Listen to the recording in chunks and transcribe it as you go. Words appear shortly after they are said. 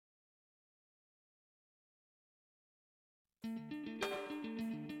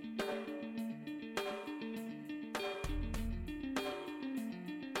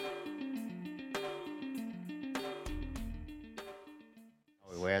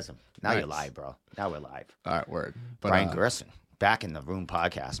wears them. Now Nice. you're live, bro. Now we're live. All right, word. But, Brian Gerson, back in the room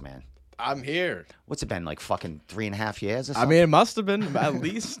podcast, man. I'm here. What's it been, like fucking 3.5 years or I something? mean, it must have been at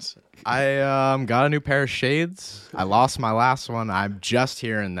least. I got a new pair of shades. I lost my last one. I'm just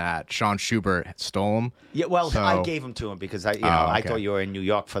hearing that Sean Schubert stole them. Yeah, well, So- I gave them to him because I okay. thought you were in New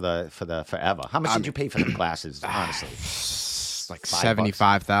York for the forever. How much did you pay for the glasses, honestly? Like $5.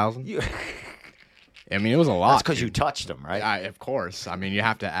 75,000. You, I mean, it was a lot. that's because you dude. touched them, right? Of course. I mean, you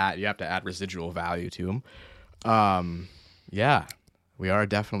have to add residual value to them. Yeah, we are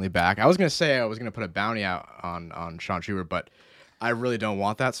definitely back. I was gonna say I was gonna put a bounty out on Sean Schubert, but I really don't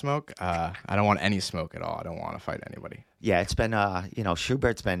want that smoke. I don't want any smoke at all. I don't want to fight anybody. Yeah, it's been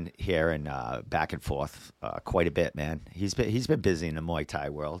Schubert's been here and back and forth quite a bit, man. He's been busy in the Muay Thai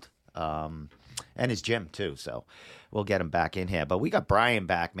world, and his gym too. So we'll get him back in here. But we got Brian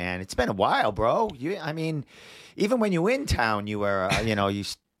back, man. It's been a while, bro. I mean, even when you were in town, you were I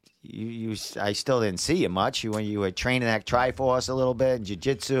still didn't see you much. You were training at Triforce a little bit,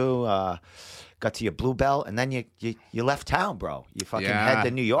 jiu-jitsu. Got to your blue belt, and then you left town, bro. You fucking head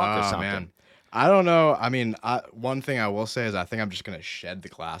to New York or something. Man. I don't know. I mean, one thing I will say is I think I'm just gonna shed the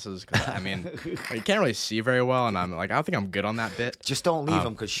glasses because I mean, you can't really see very well, and I'm like, I don't think I'm good on that bit. Just don't leave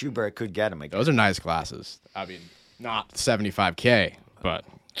him because Schubert could get him again. Those are nice glasses. I mean, not $75K, but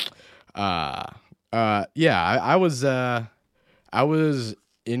yeah, I was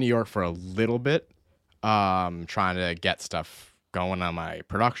in New York for a little bit, trying to get stuff going on my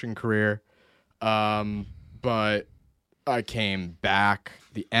production career, but I came back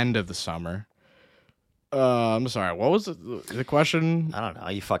the end of the summer. I'm sorry. What was the question? I don't know.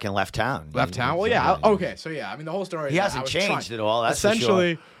 You fucking left town. Left town? Well, yeah. Okay. So yeah, I mean, the whole story. He is hasn't I was changed trying, at all. That's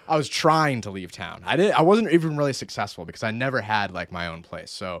essentially, for sure. I was trying to leave town. I wasn't even really successful because I never had like my own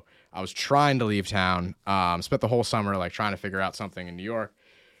place. So I was trying to leave town. Spent the whole summer like trying to figure out something in New York.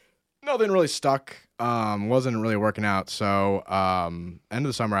 Nothing really stuck. Wasn't really working out. So end of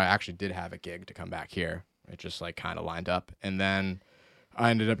the summer, I actually did have a gig to come back here. It just like kind of lined up, and then I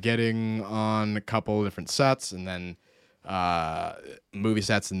ended up getting on a couple of different sets, and then movie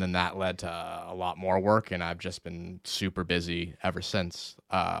sets, and then that led to a lot more work, and I've just been super busy ever since.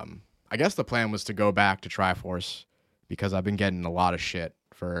 I guess the plan was to go back to Triforce because I've been getting a lot of shit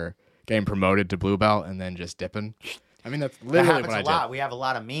for getting promoted to blue belt and then just dipping. I mean, that's That literally happens what I a lot. did. We have a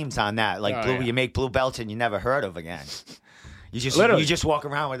lot of memes on that. Like Oh, yeah. you make blue belts and you never heard of again. You Literally. just walk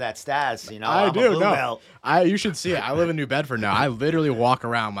around with that status, you know. I I'm a do. blue No, belt. you should see it. I live in New Bedford now. I literally walk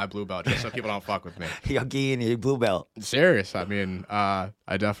around my blue belt just so people don't fuck with me. You're and you're blue belt. Serious. I mean, I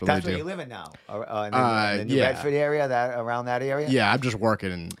definitely That's do. where you living now, in the New yeah. Bedford area, around that area. Yeah, I'm just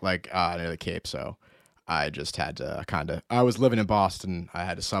working in like near the Cape, so I just had to I was living in Boston. I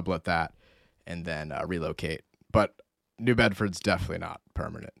had to sublet that and then relocate. But New Bedford's definitely not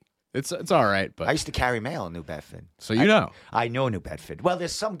permanent. It's all right, but I used to carry mail in New Bedford. so you know. I know New Bedford. Well,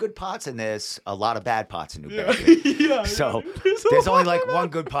 there's some good parts and there's a lot of bad parts in New Bedford. Yeah, So there's only like one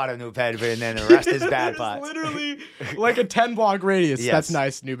good part of New Bedford, and then the rest is bad parts. Literally like a 10-block radius. Yes. That's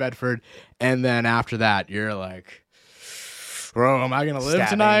nice, New Bedford. And then after that, you're like, bro, am I gonna live Stabbings,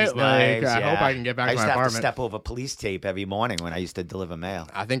 tonight? Like, knives, I hope yeah. I can get back I to used my to have to apartment. step over police tape every morning when I used to deliver mail.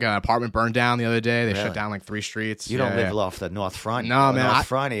 I think an apartment burned down the other day. They Really? shut down like 3 streets. You don't live off the North Front. No, or man. North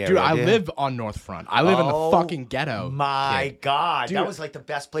Front area, dude, I do you? live on North Front. I live in the fucking ghetto. My kid. God, Dude. that was like the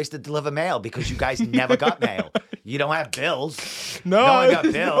best place to deliver mail because you guys never got mail. You don't have bills. No, one got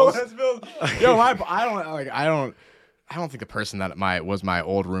no bills. one has bills. Yo, I don't think the person that was my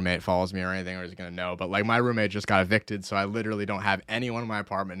old roommate follows me or anything or is gonna know. But like my roommate just got evicted, so I literally don't have anyone in my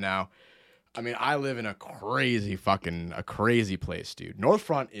apartment now. I mean, I live in a crazy place, dude. North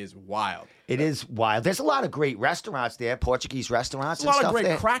Front is wild. It is wild. There's a lot of great restaurants there, Portuguese restaurants There's a and lot stuff of great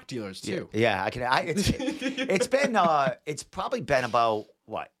there. crack dealers too. Yeah, it's probably been about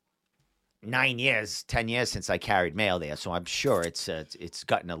what 9 years, 10 years since I carried mail there, so I'm sure it's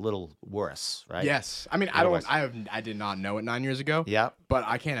gotten a little worse, right? Yes, I mean I did not know it 9 years ago. Yeah. but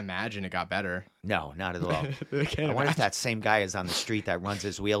I can't imagine it got better. No, not at all. I can't I wonder imagine. if that same guy is on the street that runs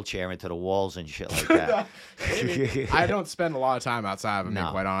his wheelchair into the walls and shit like that. I don't spend a lot of time outside, to be No.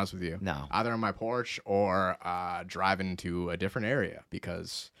 quite honest with you. No. Either on my porch or driving to a different area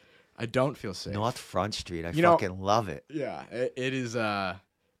because I don't feel safe. North Front Street, I You know- fucking love it. Yeah, it is.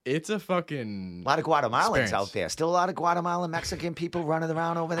 It's a fucking. A lot of Guatemalans experience. out there. Still a lot of Guatemalan Mexican people running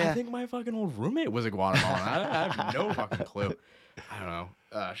around over there. I think my fucking old roommate was a Guatemalan. I have no fucking clue. I don't know.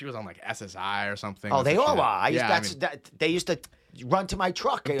 She was on like SSI or something. Oh, they That's all shit. are. Yeah, I mean- They used to. run to my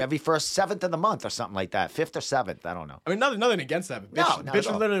truck every first 7th of the month or something like that. 5th or 7th. I don't know. I mean, nothing against that. But No, bitch, not at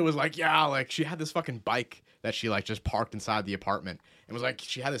all. literally was like, yeah, like she had this fucking bike that she like just parked inside the apartment and was like,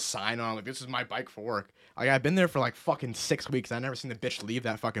 she had this sign on like, this is my bike for work. Like I've been there for like fucking 6 weeks. I never seen the bitch leave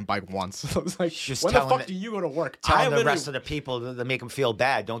that fucking bike once. So I was like, Just when the telling fuck do you go to work? Telling the rest of the people to make them feel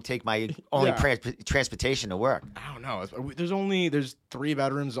bad. Don't take my only Yeah. transportation to work. I don't know. There's 3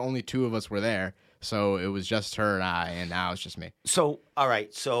 bedrooms. Only 2 of us were there. So it was just her and I, and now it's just me. So, all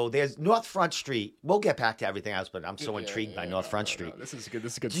right. So there's North Front Street. We'll get back to everything else, but I'm so intrigued by North Front Street. This is good.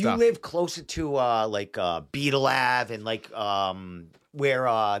 This is good Do stuff. you live closer to like Beetle Ave and like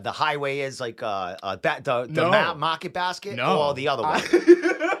where the highway is, like the No. Market Basket, No. or the other one?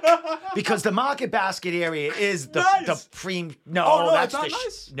 Because the Market Basket area is the Nice. the no, Oh, no, that's it's not the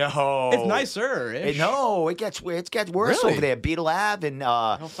nice. no, It's nicer. No, it gets worse Really? over there. Beetle Ave and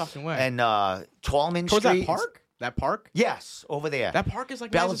No fucking way. and Tallman Towards Street. that park? That park? Yes, over there. That park is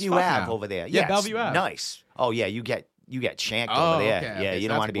like nice as Bellevue fuck Ave now. over there. Yeah, Yes, Bellevue Ave. nice. Oh yeah, you get shanked Oh, over there. okay, Yeah, okay, you so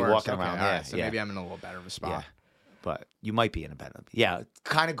don't that's want to be worse. walking Okay, around all there. right, so yeah. maybe I'm in a little better of a spot. Yeah, but you might be in a better. Yeah,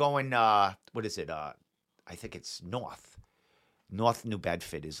 kind of going. What is it? I think it's north. North New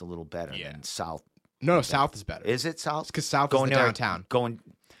Bedford is a little better than south. No, south is better. Is it south? Because south Going is the there- downtown.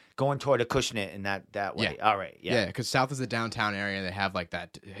 Going toward Acushnet and that way. Yeah. All right. Yeah. Yeah, because south is the downtown area. And they have like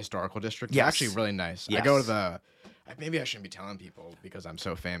that historical district. It's Yes. actually really nice. I Yes. go to the. Maybe I shouldn't be telling people because I'm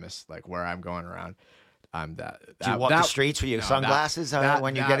so famous. Like where I'm going around, I'm that. Do you walk the streets with your no, sunglasses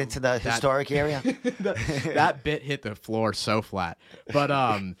when you get into the historic area? that bit hit the floor so flat. But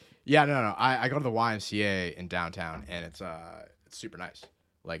yeah, no. I go to the YMCA in downtown, and it's super nice.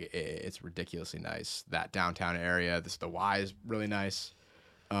 Like it's ridiculously nice. That downtown area. The Y is really nice.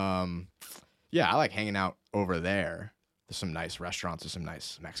 Yeah, I like hanging out over there. There's some nice restaurants. There's some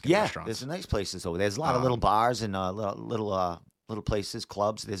nice Mexican Yeah, restaurants. there's some nice places over there. There's a lot of little bars and little places,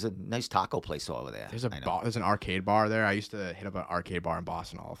 clubs. There's a nice taco place over there. There's there's an arcade bar there. I used to hit up an arcade bar in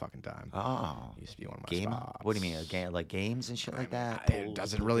Boston all the fucking time. Oh, It used to be one of my game. spots. What do you mean? A game, like games and shit like that? It Pool-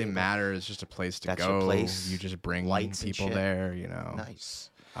 doesn't pool really table? matter. It's just a place to That's go. your place. You just bring Lights and people shit. there, you know. Nice.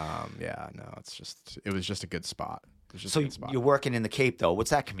 Yeah, no, it was just a good spot. It was just So a good spot. you're working in the Cape though. What's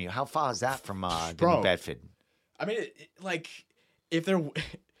that commute? How far is that from the Bro. New Bedford? I mean, like, if there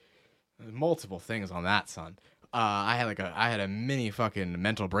multiple things on that, son. I had a mini fucking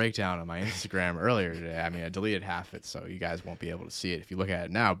mental breakdown on my Instagram earlier today. I mean, I deleted half it, so you guys won't be able to see it if you look at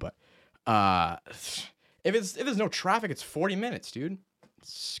it now. But if there's no traffic, it's 40 minutes, dude.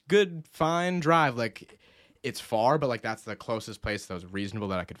 It's good, fine drive. Like, it's far, but like that's the closest place that was reasonable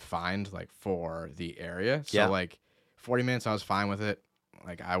that I could find, like, for the area. So Yeah. like 40 minutes, I was fine with it.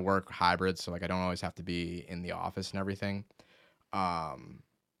 Like, I work hybrid, so like I don't always have to be in the office and everything.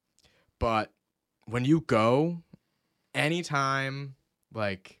 But when you go anytime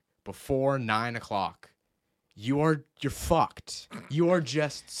like before 9 o'clock, you're fucked. You are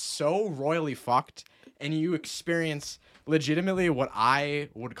just so royally fucked, and you experience legitimately what I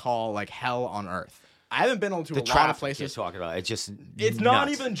would call like hell on earth. I haven't been able to The a lot of traffic places. you're talking about. It's just It's not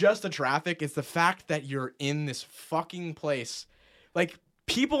nuts. even just the traffic. It's the fact that you're in this fucking place. Like,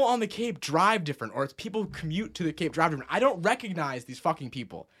 people on the Cape drive different, or it's people who commute to the Cape drive different. I don't recognize these fucking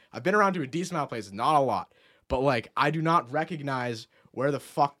people. I've been around to a decent amount of places, not a lot. But, like, I do not recognize where the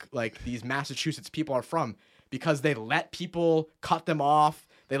fuck, like, these Massachusetts people are from because they let people cut them off.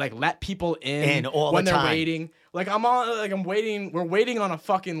 They, like, let people in all when the they're time. waiting. Like, I'm waiting. We're waiting on a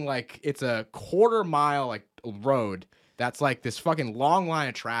fucking, like, it's a quarter-mile, like, road that's, like, this fucking long line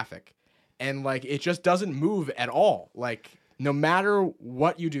of traffic. And, like, it just doesn't move at all. Like, no matter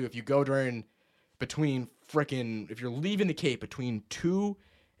what you do, if you go if you're leaving the Cape between 2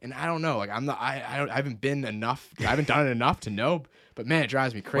 and I don't know, like, I haven't been enough. I haven't done it enough to know, but man, it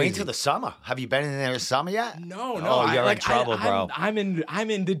drives me crazy. Wait until the summer. Have you been in there in summer yet? No. Oh, you're in trouble, bro. I'm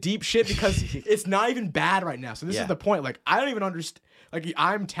in the deep shit because it's not even bad right now. So this Yeah. is the point. Like, I don't even understand. Like,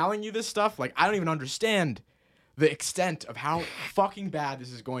 I'm telling you this stuff. Like, I don't even understand the extent of how fucking bad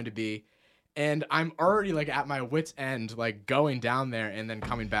this is going to be. And I'm already, like, at my wit's end, like, going down there and then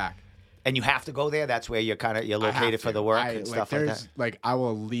coming back. And you have to go there. That's where you're I have located for to. the work I- and stuff like that. Like, I will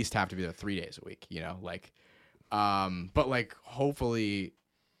at least have to be there 3 days a week, you know, like, but like, hopefully,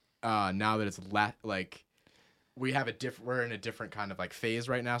 now that it's like, we're in a different kind of like phase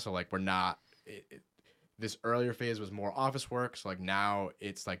right now. So like, we're not, this earlier phase was more office work. So like now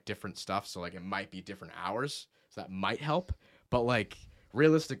it's like different stuff. So like, it might be different hours. So that might help. But like,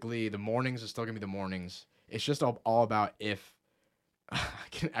 realistically, the mornings are still gonna be the mornings. It's just all about if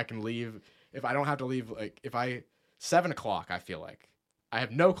I can leave, if I don't have to leave, like, 7 o'clock, I feel like I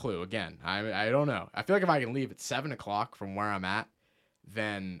have no clue. Again, I don't know. I feel like if I can leave at 7 o'clock from where I'm at,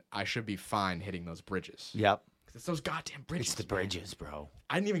 then I should be fine hitting those bridges. Yep. It's those goddamn bridges. It's the bridges, bro.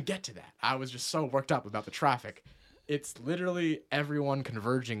 I didn't even get to that. I was just so worked up about the traffic. It's literally everyone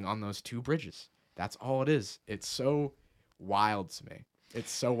converging on those 2 bridges. That's all it is. It's so wild to me. It's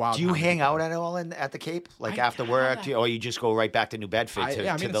so wild. Do you hang out at all at the Cape? Like after work, or you just go right back to New Bedford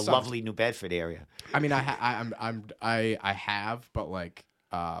to the lovely New Bedford area? I mean, I have, but like,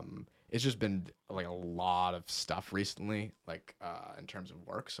 it's just been like a lot of stuff recently, like in terms of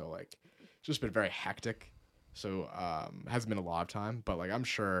work. So like, it's just been very hectic. So hasn't been a lot of time, but like I'm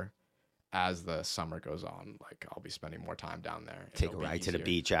sure as the summer goes on, like I'll be spending more time down there. Take a ride to the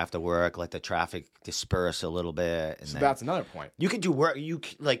beach after work, let the traffic disperse a little bit. And so that's another point. You can do work. You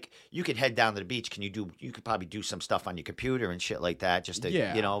could head down to the beach. You could probably do some stuff on your computer and shit like that, just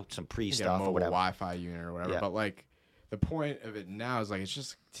to some stuff or whatever. Wi-Fi unit or whatever. Yeah. But like the point of it now is like it's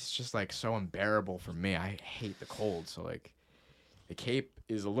just like so unbearable for me. I hate the cold. So like the Cape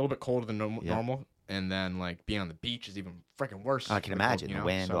is a little bit colder than normal. And then, like, being on the beach is even freaking worse. I can imagine. The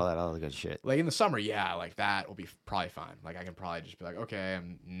wind, all that other good shit. Like, in the summer, yeah, like, that will be probably fine. Like, I can probably just be like, okay,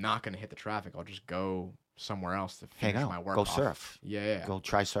 I'm not going to hit the traffic. I'll just go somewhere else to finish my work. Go surf. Yeah. Go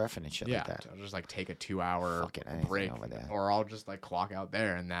try surfing and shit like that. I'll just, like, take a 2-hour break. Or I'll just, like, clock out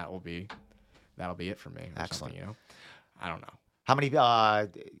there, and that'll be it for me. Excellent. I don't know. How many,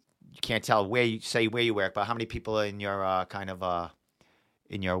 you can't tell where you work, but how many people in your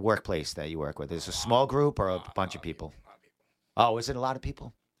in your workplace that you work with? Is it a small group or a bunch of people? Oh, is it a lot of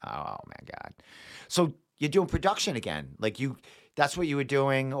people? Oh, my God. So you're doing production again. Like that's what you were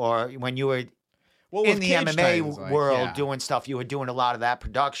doing, or when you were in the MMA world doing stuff, you were doing a lot of that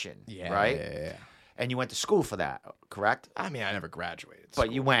production, right? Yeah. And you went to school for that, correct? I mean, I never graduated.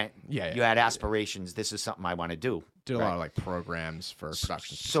 But you went. Yeah. You had aspirations. This is something I want to do. Did a lot of like programs for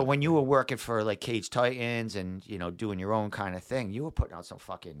production. So when you were working for like Cage Titans and doing your own kind of thing, you were putting out some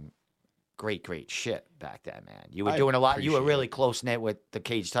fucking great shit back then, man. You were doing a lot. You were really close knit with the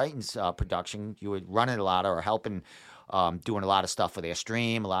Cage Titans production. You were running a lot or helping, doing a lot of stuff for their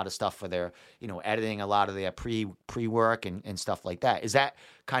stream, a lot of stuff for their editing, a lot of their pre work and stuff like that. Is that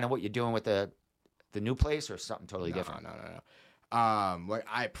kind of what you're doing with the new place, or something totally different? No. Like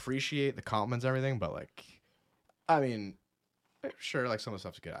I appreciate the compliments and everything, but like. I mean, sure, like some of the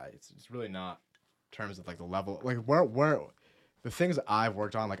stuff's good. It's really not in terms of like the level, like where the things that I've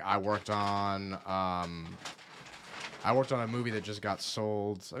worked on. Like I worked on a movie that just got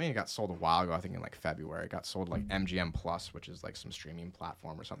sold. I mean, it got sold a while ago. I think in like February. It got sold like MGM Plus, which is like some streaming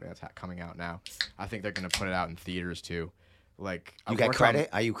platform or something that's coming out now. I think they're gonna put it out in theaters too. Like you got credit?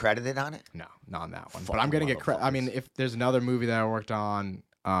 Are you credited on it? No, not on that one. But I'm gonna get credit. I mean, if there's another movie that I worked on,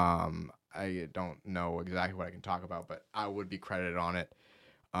 I don't know exactly what I can talk about, but I would be credited on it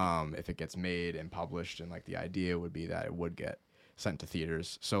if it gets made and published. And like the idea would be that it would get sent to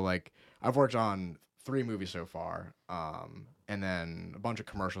theaters. So like I've worked on 3 movies so far, and then a bunch of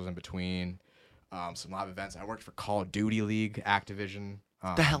commercials in between, some live events. I worked for Call of Duty League, Activision.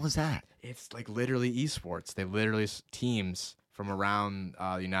 The hell is that? It's like literally esports. They literally teams from around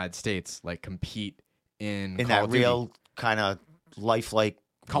the United States like compete in Call that of Duty. Real kind of lifelike.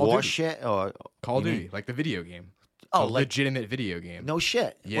 Call War of Duty. Shit or Call of Duty, like the video game. Oh, like legitimate video game. No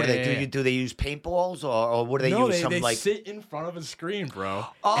shit. Yeah. What do they do? Do they use paintballs or what do they use? They sit in front of a screen, bro.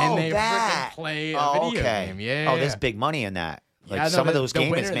 Oh, and they that. Play a video game. Yeah. Oh, there's big money in that. Like some of those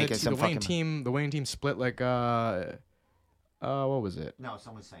games making some fucking. The winning team split like what was it? No,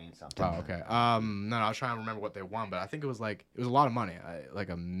 someone's saying something. Oh, okay. No, I was trying to remember what they won, but I think it was a lot of money, like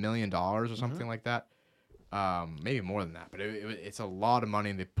 $1 million or something like that. Maybe more than that, but it's a lot of money,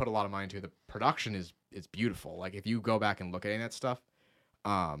 and they put a lot of money into it. The production is beautiful. Like if you go back and look at any of that stuff,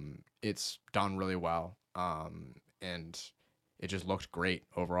 it's done really well, and it just looked great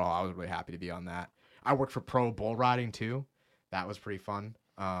overall. I was really happy to be on that. I worked for Pro Bull Riding too. That was pretty fun.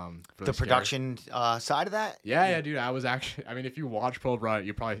 The production side of that? Yeah, dude. I was actually. I mean, if you watch Pro Bull Riding,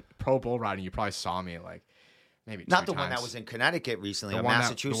 you probably saw me like maybe not the one that was in Connecticut recently, or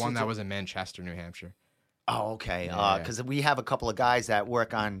Massachusetts. The one that was in Manchester, New Hampshire. Oh, okay. Because we have a couple of guys that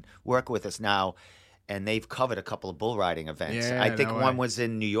work with us now, and they've covered a couple of bull riding events. Yeah, I think one was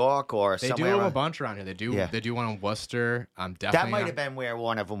in New York or somewhere. They do a bunch around here. They do one in Worcester. That might have been where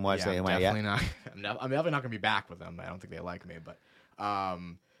one of them was. Yeah, definitely not. I'm definitely not gonna be back with them. I don't think they like me, but I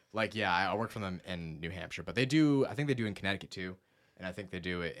work for them in New Hampshire. But I think they do in Connecticut too. And I think they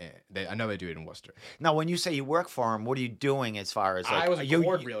do it. I know they do it in Worcester. Now, when you say you work for them, what are you doing as far as like? I was a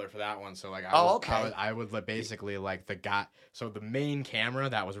board reeler for that one, so like. I would basically like the guy. So the main camera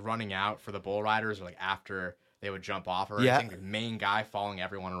that was running out for the bull riders, or like after they would jump off or Yeah. anything. The main guy following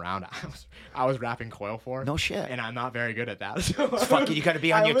everyone around. I was wrapping coil for. No shit. And I'm not very good at that. So It's fucking, you got to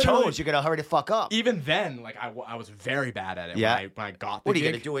be on your toes. You got to hurry the fuck up. Even then, like I was very bad at it. Yeah. When I got the What are you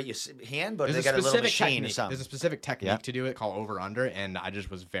gig. going to do it your hand? But There's they got a little machine technique. or something. There's a specific technique Yeah. to do it called over-under, and I just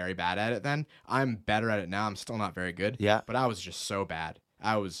was very bad at it then. I'm better at it now. I'm still not very good. Yeah. But I was just so bad.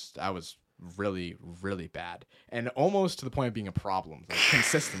 I was really, really bad. And almost to the point of being a problem, like,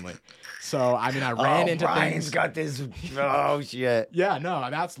 consistently. So, I mean, I ran into Brian's things. got this. Oh, shit. Yeah, no,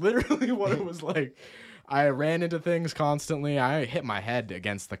 that's literally what it was like. I ran into things constantly. I hit my head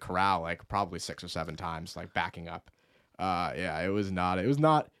against the corral like probably 6 or 7 times, like backing up. Yeah, it was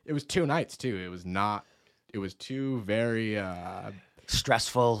 2 nights too. It was 2 very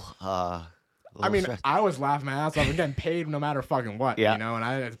Stressful. I mean, I was laughing my ass off. I'm getting paid no matter fucking what, Yeah. you know.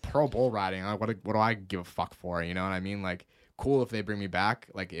 And it's pro bull riding. Like, what do I give a fuck for? You know what I mean? Like, cool if they bring me back.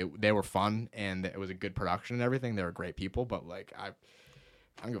 Like, they were fun and it was a good production and everything. They were great people, but like, I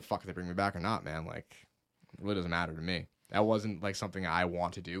don't give a fuck if they bring me back or not, man. Like, it really doesn't matter to me. That wasn't like something I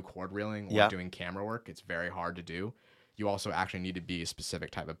want to do. Cord reeling or Yeah. doing camera work. It's very hard to do. You also actually need to be a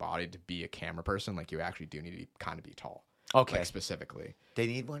specific type of body to be a camera person. Like, you actually do need to kind of be tall. Okay. Like, specifically. They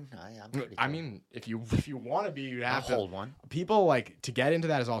need one? I'm pretty I cool. mean, if you want to be, you I'll have to hold one. People, like, to get into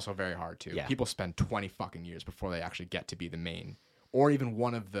that is also very hard too. Yeah. People spend 20 fucking years before they actually get to be the main or even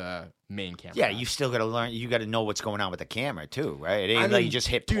one of the main camera Yeah, guys. you still got to learn. You got to know what's going on with the camera too, right? It ain't I like mean, you just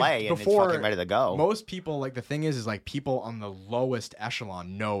hit dude, play and it's before- fucking ready to go. Most people, like, the thing is like people on the lowest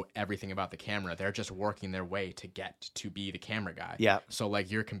echelon know everything about the camera. They're just working their way to get to be the camera guy. Yeah. So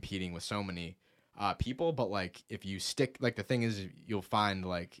like you're competing with so many people, but like if you stick, like the thing is you'll find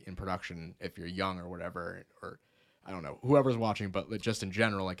like in production if you're young or whatever, or I don't know whoever's watching, but just in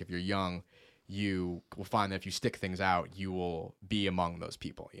general, like if you're young, you will find that if you stick things out, you will be among those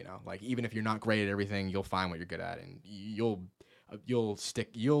people. You know, like even if you're not great at everything, you'll find what you're good at, and you'll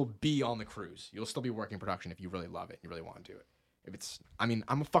be on the cruise. You'll still be working production if you really love it, you really want to do it. If it's, I mean,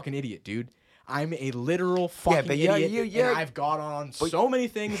 I'm a fucking idiot, dude. I'm a literal fucking but idiot, you're- and I've got on so many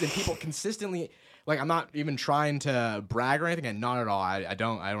things, and people consistently, like, I'm not even trying to brag or anything, and not at all. I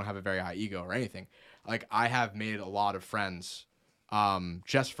don't have a very high ego or anything. Like, I have made a lot of friends,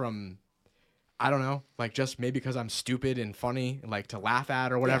 just from, I don't know, like, just maybe because I'm stupid and funny, like, to laugh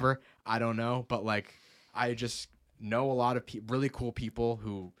at or whatever. I don't know, but like, I just know a lot of really cool people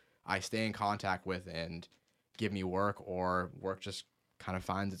who I stay in contact with and give me work, or work just kind of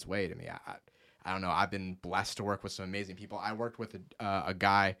finds its way to me. I don't know. I've been blessed to work with some amazing people. I worked with a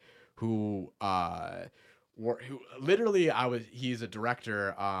guy who literally he's a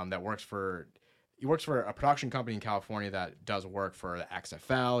director that works for a production company in California that does work for the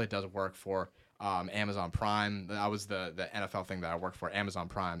XFL. It does work for Amazon Prime. That was the NFL thing that I worked for, Amazon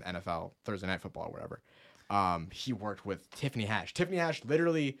Prime, NFL, Thursday Night Football or whatever. He worked with Tiffany Haddish. Tiffany Haddish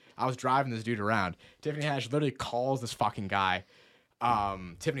literally, I was driving this dude around. Tiffany Haddish literally calls this fucking guy.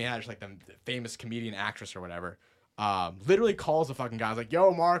 Tiffany Haddish, like the famous comedian actress or whatever, literally calls the fucking guy. I was like,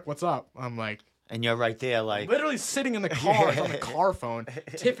 "Yo, Mark, what's up?" I'm like, And you're right there, like, literally sitting in the car, it's on the car phone.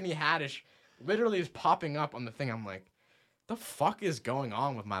 Tiffany Haddish literally is popping up on the thing. I'm like, the fuck is going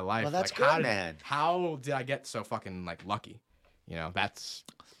on with my life? Well, that's like, good, man. How did I get so fucking like lucky? You know, that's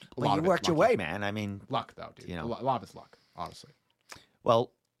a well, lot you of it's worked your lucky. way, man. I mean, Luck though, dude. You know. A lot of it's luck, honestly.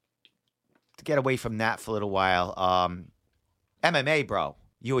 well, to get away from that for a little while, MMA, bro.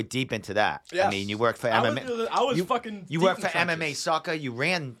 You were deep into that. I Yes. mean, you worked for MMA. I was you, fucking. You deep worked in for the trenches. MMA Soccer. You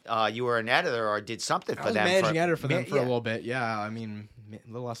ran. You were an editor or did something I for was them. managing editor for them for a yeah. little bit. Yeah, I mean, a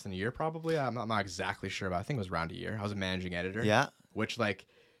little less than a year probably. I'm not exactly sure, but I think it was around a year. I was a managing editor. Yeah. Which, like,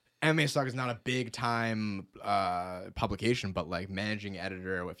 MMA Stock is not a big time publication, but like managing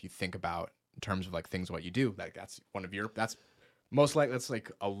editor, if you think about in terms of like things what you do, like that's most likely that's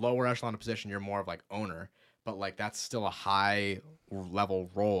like a lower echelon position. You're more of like owner, but like that's still a high level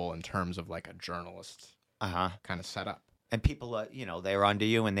role in terms of like a journalist kind of setup. And people, they're under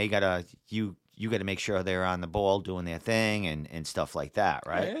you, and they gotta you gotta make sure they're on the ball doing their thing and stuff like that,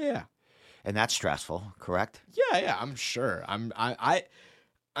 right? Yeah. And that's stressful, correct? Yeah, I'm sure.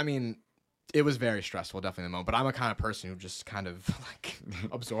 I mean, it was very stressful, definitely in the moment. But I'm a kind of person who just kind of like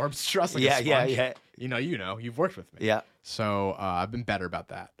absorbs stress like a sponge. Yeah. You've worked with me. Yeah. So I've been better about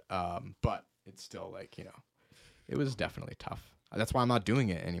that. But it's still like, it was definitely tough. That's why I'm not doing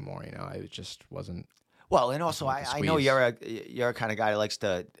it anymore. It just wasn't. Well, and also I know squeeze. you're a kind of guy that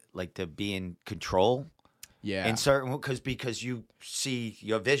likes to be in control. Yeah. In certain because you see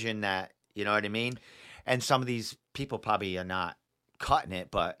your vision that, you know what I mean? And some of these people probably are not cutting it,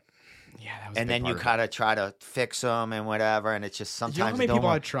 but Yeah, that was a And big then part you of it. kind of try to fix them and whatever, and it's just You know how sometimes many it don't people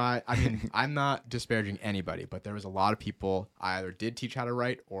I work. try? I mean, I'm not disparaging anybody, but there was a lot of people I either did teach how to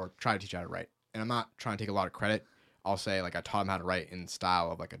write or try to teach how to write. And I'm not trying to take a lot of credit. I'll say like I taught them how to write in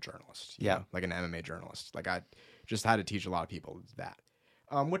style of like a journalist, you know, like an MMA journalist. Like I just had to teach a lot of people that,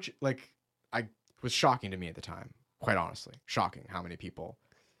 which like I was shocking to me at the time, quite honestly, shocking how many people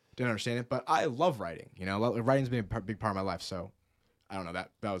didn't understand it. But I love writing, you know, writing's been a big part of my life. So I don't know, that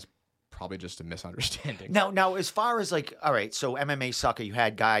was probably just a misunderstanding. Now, as far as like, all right, so MMA Sucker, you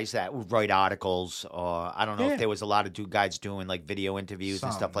had guys that would write articles, or I don't know if there was a lot of guys doing like video interviews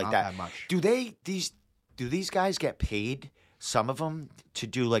and stuff like not that. that much. Do these guys get paid? Some of them to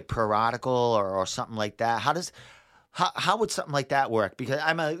do like per article or something like that. How would something like that work? Because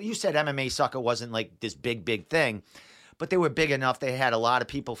you said MMA Sucker wasn't like this big thing, but they were big enough. They had a lot of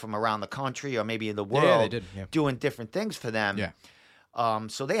people from around the country or maybe in the world they did, doing different things for them. Yeah.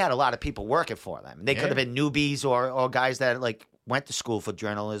 So they had a lot of people working for them. They could have been newbies or guys that like went to school for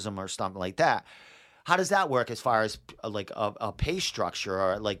journalism or something like that. How does that work as far as like a pay structure,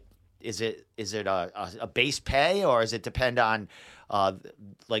 or like is it a base pay, or does it depend on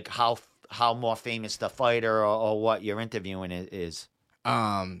like how more famous the fighter or what you're interviewing is?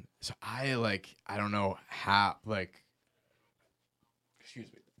 So I don't know how, like, excuse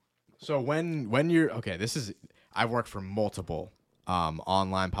me. So when you're okay, I've worked for multiple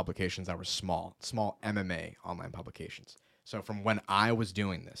online publications that were small MMA online publications. So from when I was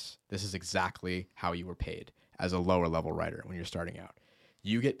doing this is exactly how you were paid as a lower level writer when you're starting out.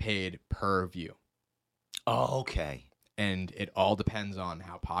 You get paid per view. Oh, okay. And it all depends on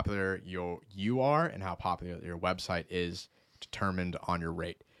how popular you are and how popular your website is, determined on your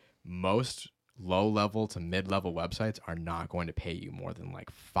rate. Most low-level to mid-level websites are not going to pay you more than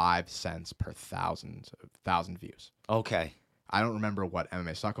like 5 cents per thousand views. Okay. I don't remember what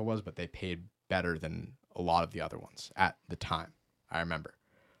MMA Sucker was, but they paid better than a lot of the other ones at the time. I remember.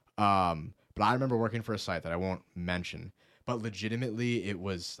 But I remember working for a site that I won't mention, but legitimately it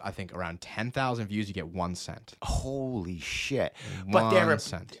was, I think, around 10,000 views, you get 1 cent. Holy shit. 1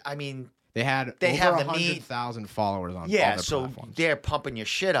 cent. I mean, they have the need. 100,000 followers on all their platforms. They're pumping your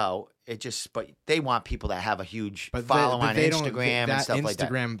shit out. But they want people that have a huge But follow they on Instagram and stuff like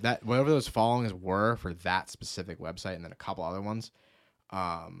that. That whatever those followings were for that specific website, and then a couple other ones.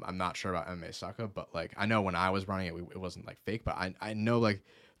 I'm not sure about MMA Sucker, but like I know when I was running it, it wasn't like fake, but I know like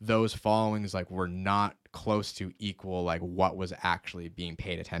those followings like were not close to equal like what was actually being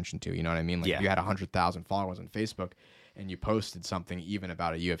paid attention to. You know what I mean? Like if you had 100,000 followers on Facebook and you posted something even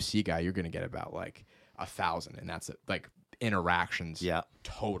about a UFC guy, you're gonna get about like 1,000, and that's like interactions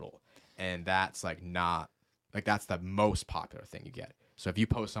total. And that's like not like that's the most popular thing you get. So if you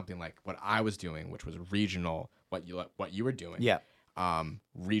post something like what I was doing, which was regional, what you were doing,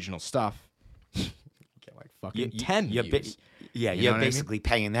 regional stuff, you get like fucking 10 views. You're basically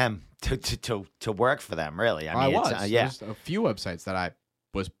paying them to work for them. Really, I mean, There's a few websites that I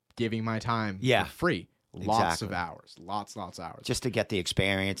was giving my time for free. Lots of hours, lots of hours. Just to get the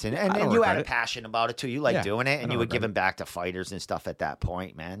experience. And you had a passion about it, too. You like doing it, and you were giving back to fighters and stuff at that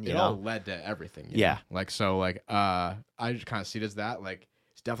point, man. You know? All led to everything. You know? Like, so, like, I just kind of see it as that. Like,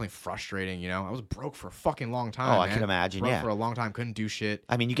 it's definitely frustrating, you know? I was broke for a fucking long time, I can imagine, broke for a long time, couldn't do shit.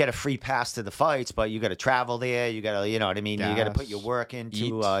 I mean, you get a free pass to the fights, but you got to travel there. You got to, you know what I mean? You got to put your work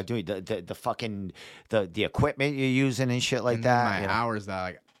into doing the fucking, the equipment you're using and shit like that. My hours that,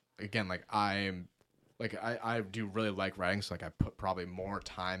 like, again, like, I do really like writing, so like I put probably more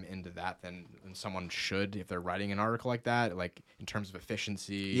time into that than someone should if they're writing an article like that, like in terms of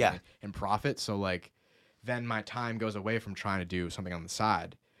efficiency and profit. So like then my time goes away from trying to do something on the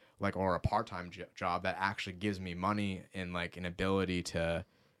side, like or a part-time job that actually gives me money and like an ability to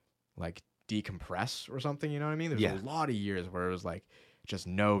like decompress or something. You know what I mean? There's a lot of years where it was like just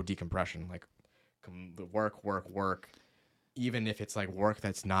no decompression, like work. Even if it's like work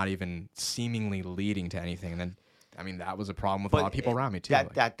that's not even seemingly leading to anything. And then, I mean, that was a problem with a lot of people around me too.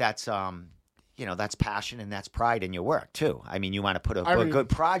 That's you know, that's passion and that's pride in your work too. I mean, you want to put a good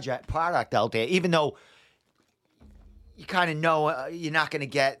product out there, even though you kind of know you're not going to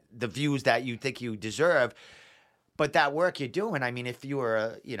get the views that you think you deserve. But that work you're doing, I mean, if you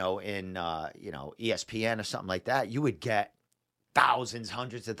were, in ESPN or something like that, you would get thousands,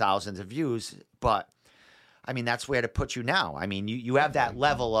 hundreds of thousands of views. But I mean, that's where to put you now. I mean, you have that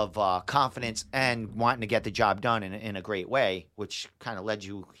level of confidence and wanting to get the job done in a great way, which kind of led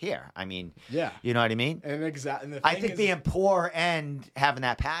you here. I mean, you know what I mean? And I think being poor and having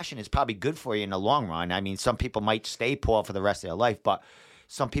that passion is probably good for you in the long run. I mean, some people might stay poor for the rest of their life, but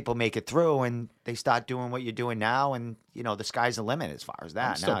some people make it through and they start doing what you're doing now, and the sky's the limit as far as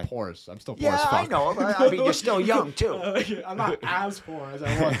that. I'm still now, poor. I'm still poor yeah, as fuck. I know. I mean, you're still young too. I'm not as poor as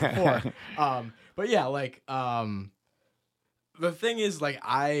I was before. But yeah, like the thing is, like,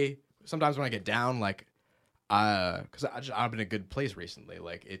 I sometimes when I get down, like, because I'm in a good place recently.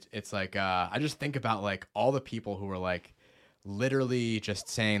 Like it's like I just think about like all the people who were like literally just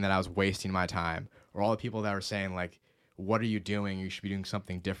saying that I was wasting my time, or all the people that were saying like, what are you doing? You should be doing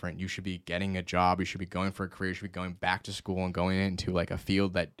something different. You should be getting a job. You should be going for a career. You should be going back to school and going into like a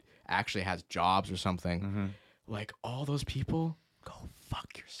field that actually has jobs or something. Mm-hmm. Like all those people, go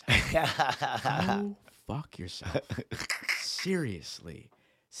fuck yourself. Go fuck yourself. Seriously.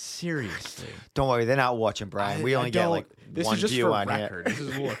 Don't worry, they're not watching, Brian. We only get like this one is just view for on record. here. This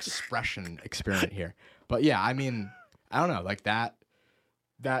is a little experiment here. But yeah, I mean, I don't know, like that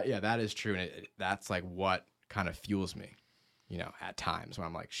is true, and that's like what kind of fuels me, at times when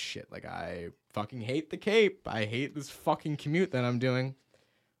I'm like, shit, like I fucking hate the Cape. I hate this fucking commute that I'm doing.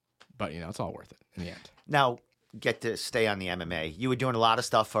 But it's all worth it in the end. Now, get to stay on the MMA. You were doing a lot of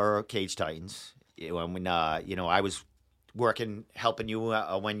stuff for Cage Titans. When I was helping you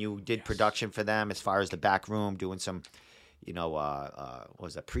when you did production for them, as far as the back room, doing some, what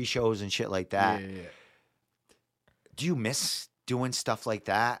was that, pre-shows and shit like that. Yeah. Do you miss doing stuff like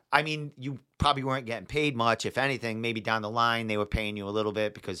that? I mean, you probably weren't getting paid much, if anything. Maybe down the line they were paying you a little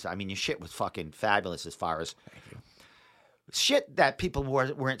bit because, I mean, your shit was fucking fabulous as far as shit that people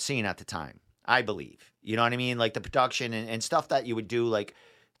weren't seeing at the time, I believe. You know what I mean? Like the production and stuff that you would do, like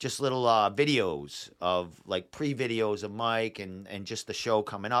just little videos of like pre-videos of Mike and just the show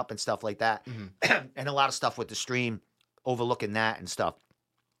coming up and stuff like that. Mm-hmm. And a lot of stuff with the stream, overlooking that and stuff.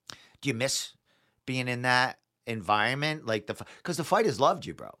 Do you miss being in that environment? Like because the fighters loved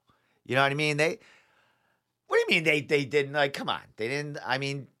you, bro. You know what I mean? What do you mean they didn't? Like, come on. They didn't. I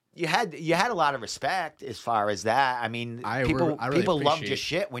mean, you had a lot of respect as far as that. I mean, people loved your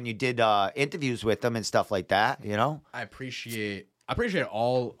shit when you did interviews with them and stuff like that, I appreciate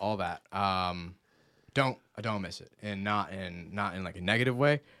all that. I don't miss it, and not in like a negative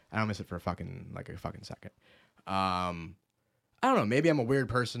way. I don't miss it for a fucking second. I don't know. Maybe I'm a weird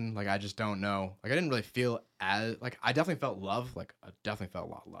person. Like I just don't know. Like I didn't really feel as like I definitely felt love. Like I definitely felt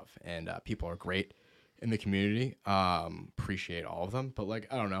a lot of love, and people are great in the community. Appreciate all of them, but like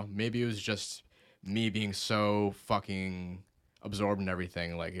I don't know. Maybe it was just me being so fucking absorbed in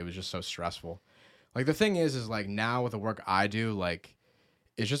everything. Like it was just so stressful. Like the thing is like now with the work I do, like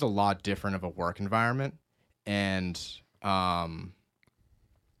it's just a lot different of a work environment, and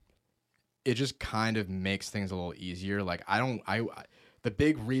it just kind of makes things a little easier. Like the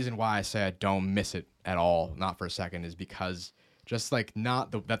big reason why I say I don't miss it at all, not for a second, is because just like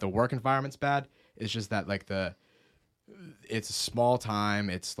that the work environment's bad. It's just that like it's a small time.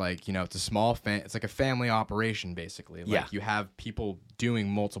 It's like, it's a small it's like a family operation basically. Like you have people doing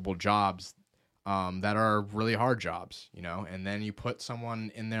multiple jobs that are really hard jobs, and then you put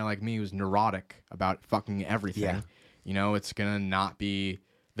someone in there like me who's neurotic about fucking everything. Yeah. It's gonna not be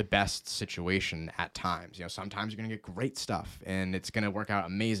the best situation at times. Sometimes you're gonna get great stuff and it's gonna work out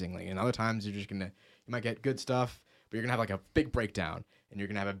amazingly, and other times you might get good stuff, but you're gonna have like a big breakdown, and you're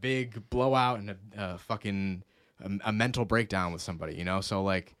gonna have a big blowout and a fucking a mental breakdown with somebody. So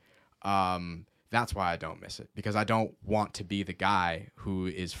like that's why I don't miss it, because I don't want to be the guy who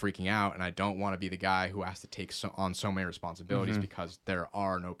is freaking out, and I don't want to be the guy who has to take on so many responsibilities because there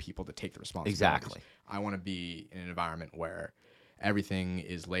are no people to take the responsibilities. Exactly. I want to be in an environment where everything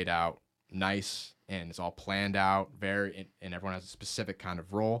is laid out nice and it's all planned out and everyone has a specific kind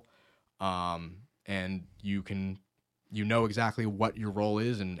of role. And you know exactly what your role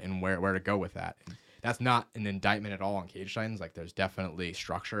is and where to go with that. And that's not an indictment at all on Cage Titans. Like there's definitely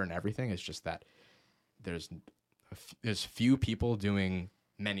structure and everything. It's just that there's few people doing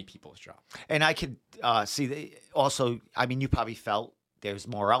many people's job. And I could see also, I mean, you probably felt there's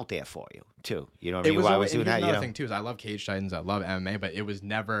more out there for you too. You know what I mean? While I was doing that, another thing too is I love Cage Titans. I love MMA, but it was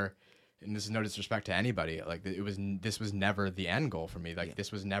never, and this is no disrespect to anybody, like this was never the end goal for me. Like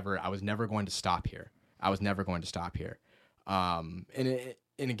this was never, I was never going to stop here. And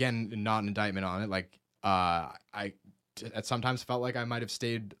again, not an indictment on it. Like I at sometimes felt like I might have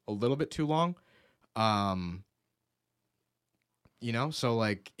stayed a little bit too long. So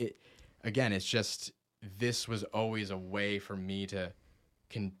like it's just, this was always a way for me to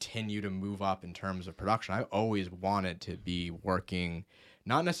continue to move up in terms of production. I always wanted to be working,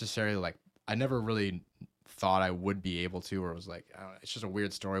 not necessarily like, I never really thought I would be able to, or it was like, I don't know, it's just a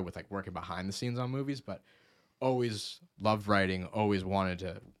weird story with like working behind the scenes on movies, but always loved writing, always wanted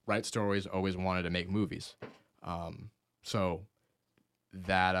to write stories, always wanted to make movies. So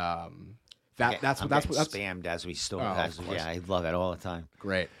that that's I'm that's getting that's spammed as we still. of course. Yeah, I love it all the time.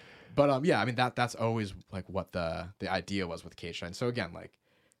 great. But yeah, I mean that's always like what the idea was with Cage Shine. So again, like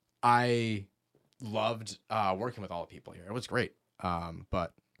I loved working with all the people here. It was great.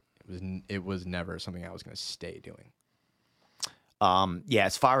 But it was never something I was going to stay doing. Yeah,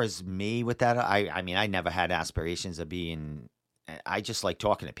 as far as me with that, I mean, I never had aspirations of being. I just like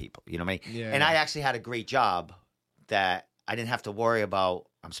talking to people, you know what I mean? Yeah. And I actually had a great job that I didn't have to worry about.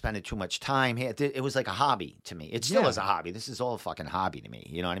 I'm spending too much time here. It was like a hobby to me. It still is a hobby. This is all a fucking hobby to me.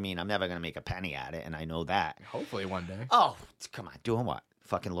 You know what I mean? I'm never gonna make a penny at it, and I know that. Hopefully one day. Oh, come on, doing what?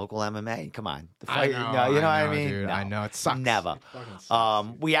 Fucking local MMA? Come on, the I fight. know, No, you know what I know, mean? dude. No, I know it sucks. Never. It fucking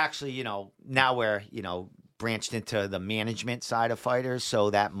sucks. We actually, now we're branched into the management side of fighters,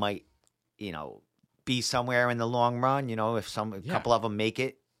 so that might, be somewhere in the long run. If a couple of them make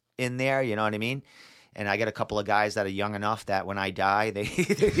it in there, you know what I mean. And I got a couple of guys that are young enough that when I die, they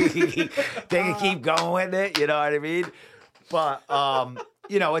they can keep going with it. You know what I mean? But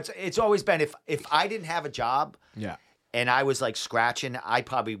it's always been if I didn't have a job, and I was like scratching, I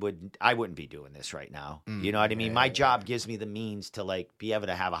wouldn't be doing this right now. You know what I mean? My job gives me the means to like be able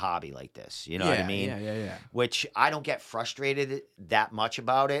to have a hobby like this. You know what I mean? Yeah. Which I don't get frustrated that much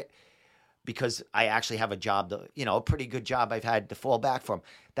about it because I actually have a job, a pretty good job I've had to fall back from.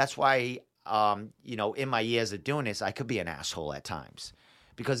 That's why, in my years of doing this, I could be an asshole at times.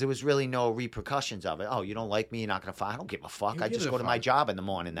 Because there was really no repercussions of it. Oh, you don't like me? You're not going to fight? I don't give a fuck. I just go to my job in the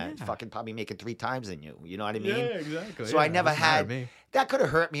morning. That fucking probably making 3 times than you. You know what I mean? Yeah, exactly. So I never had... That could have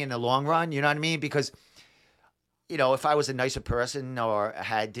hurt me in the long run. You know what I mean? Because, if I was a nicer person or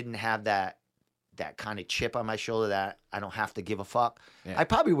didn't have that kind of chip on my shoulder that I don't have to give a fuck, I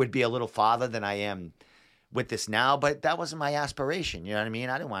probably would be a little farther than I am with this now. But that wasn't my aspiration. You know what I mean?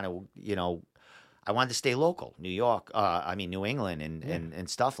 I didn't want to, I wanted to stay local, New York, New England and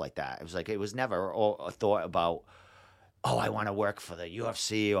stuff like that. It was never a thought about, I want to work for the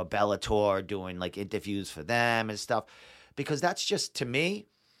UFC or Bellator doing like interviews for them and stuff. Because that's just, to me,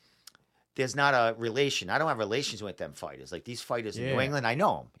 there's not a relation. I don't have relations with them fighters. Like these fighters in New England, I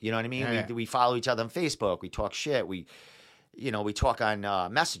know them. You know what I mean? Yeah. We follow each other on Facebook. We talk shit. We talk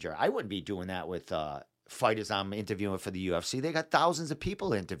on Messenger. I wouldn't be doing that with fighters I'm interviewing for the UFC. They got thousands of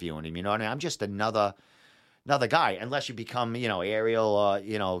people interviewing him. You know what I mean? I'm just another guy. Unless you become, Ariel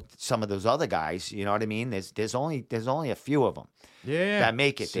or some of those other guys. You know what I mean? There's only a few of them that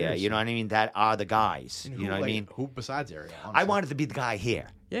make it there. You know what I mean? That are the guys. You know what I mean? Who besides Ariel? Honestly. I wanted to be the guy here.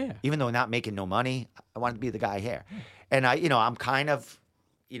 Yeah. Even though not making no money, I wanted to be the guy here. And I'm kind of,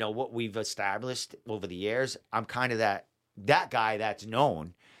 what we've established over the years. I'm kind of that guy that's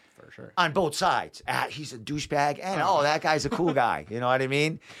known. For sure. On both sides. He's a douchebag and that guy's a cool guy. You know what I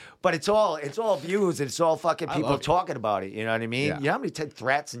mean? But it's all views and it's all fucking people talking about it. You know what I mean? Yeah. You know how many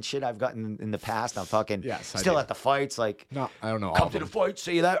threats and shit I've gotten in the past? I'm fucking do. at the fights. Like, No, I don't know. come to the fight,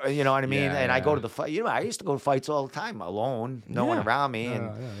 see that? You know what I mean? Yeah, and I go to the fight. I used to go to fights all the time alone, no one around me.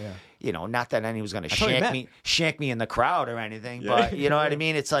 Not that anyone was going to shank me in the crowd or anything. But you know what I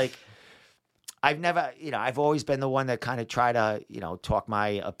mean? It's like, I've never, I've always been the one that kind of try to, talk my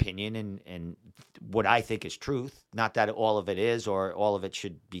opinion and what I think is truth. Not that all of it is or all of it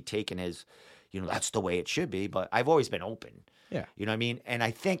should be taken as, that's the way it should be. But I've always been open. Yeah. You know what I mean? And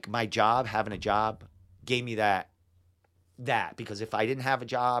I think my having a job gave me that because if I didn't have a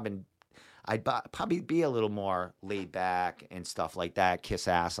job and I'd probably be a little more laid back and stuff like that, kiss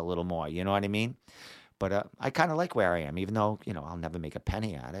ass a little more. You know what I mean? But I kind of like where I am, even though, I'll never make a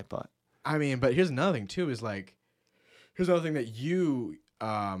penny at it, but. I mean, but here's another thing too. Is like, here's another thing that you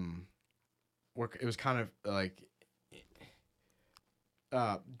work. It was kind of like,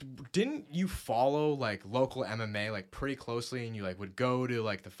 didn't you follow like local MMA like pretty closely, and you like would go to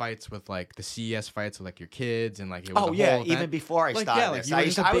like the fights with like the CES fights with like your kids, and like it was a whole event? Even before I started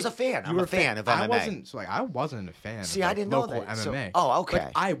this, I was a fan. I'm a fan of MMA. I wasn't a fan. See, of, like, I didn't know local that. MMA. So, okay.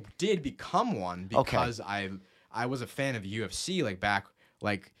 Like, I did become one because I was a fan of the UFC like back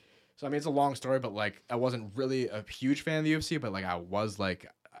like. So I mean, it's a long story, but like I wasn't really a huge fan of the UFC, but like I was like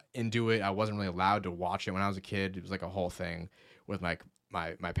into it. I wasn't really allowed to watch it when I was a kid. It was like a whole thing with like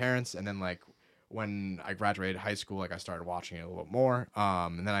my parents, and then like when I graduated high school, like I started watching it a little bit more,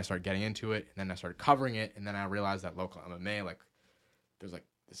 and then I started getting into it, and then I started covering it, and then I realized that local MMA like there's like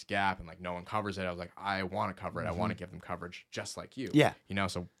this gap, and like no one covers it. I was like, I want to cover it. I want to give them coverage just like you. Yeah.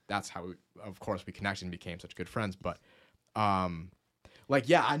 So that's how of course we connected and became such good friends, but like,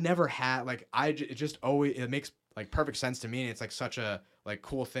 yeah, I never had, like, it just always, it makes, like, perfect sense to me, and it's, like, such a, like,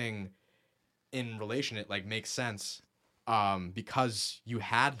 cool thing in relation. It, like, makes sense because you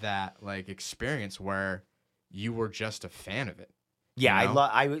had that, like, experience where you were just a fan of it. Yeah, you know?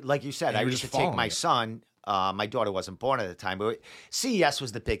 I like you said, And I you were used to just take following my it. son. My daughter wasn't born at the time, but CES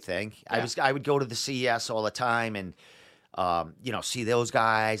was the big thing. Yeah. I would go to the CES all the time and see those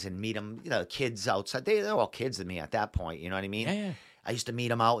guys and meet them. Kids outside. They're all kids to me at that point. You know what I mean? Yeah, yeah. I used to meet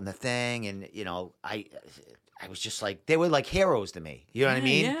them out in the thing, and I was just like they were like heroes to me. You know what I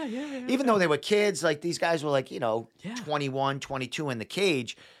mean? Yeah. Even though they were kids, like these guys were like, Yeah. 21, 22 in the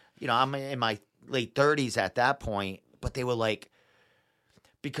cage. I'm in my late 30s at that point, but they were like,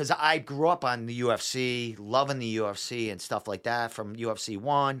 because I grew up on the UFC, loving the UFC and stuff like that from UFC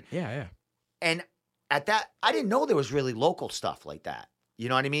 1. Yeah. And at that, I didn't know there was really local stuff like that. You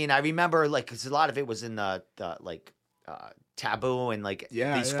know what I mean? I remember, like, because a lot of it was in the Taboo, and like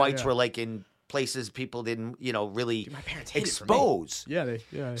these fights were like in places people didn't, really Dude, my parents hated it for me. expose.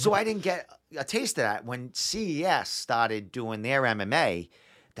 Yeah. So I didn't get a taste of that when CES started doing their MMA.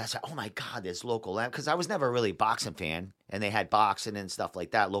 That's like, oh my God, there's local, because I was never really a boxing fan, and they had boxing and stuff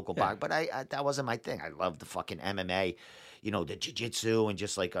like that, local boxing. But I that wasn't my thing. I loved the fucking MMA, the jiu-jitsu, and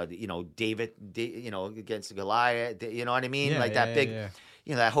just like David, against Goliath. You know what I mean? Like that big,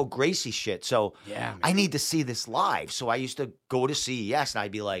 that whole Gracie shit. So Yeah, I need to see this live. So I used to go to CES, and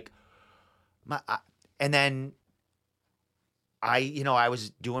I'd be like, and then I was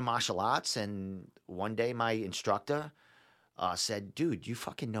doing martial arts, and one day my instructor said, dude, you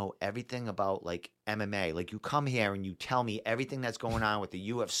fucking know everything about like MMA. Like you come here and you tell me everything that's going on with the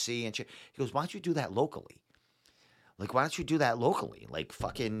UFC and shit. He goes, why don't you do that locally? Like, why don't you do that locally? Like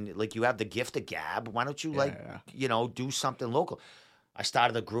fucking, like you have the gift of gab. Why don't you do something local? I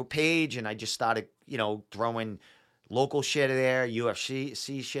started a group page, and I just started, throwing local shit in there,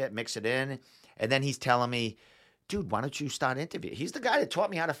 UFC shit, mix it in. And then he's telling me, dude, why don't you start interviewing? He's the guy that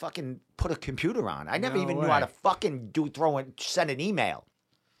taught me how to fucking put a computer on. I never even knew how to fucking send an email.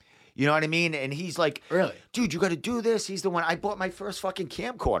 You know what I mean? And he's like, Really? Dude, you got to do this. He's the one. I bought my first fucking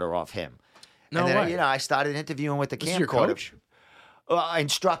camcorder off him. No and then, way. I started interviewing with the This camcorder. is your coach?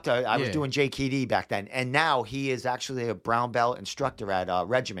 Instructor. I was Yeah. doing JKD back then. And now he is actually a brown belt instructor at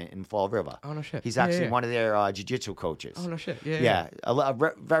Regiment in Fall River. Oh, no shit. He's Yeah, actually yeah. one of their jiu-jitsu coaches. Oh, no shit. Yeah,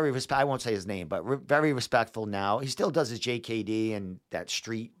 very I won't say his name, but very respectful now. He still does his JKD and that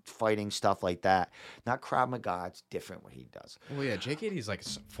street fighting stuff like that. Not Krav Maga. It's different what he does. Well, yeah, JKD is like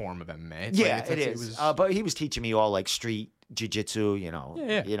a form of MMA. It's Yeah, like, it is. But he was teaching me all like street jiu-jitsu,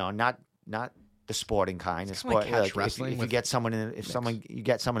 not the sporting kind. The kinda like sport, catch wrestling if you with get someone you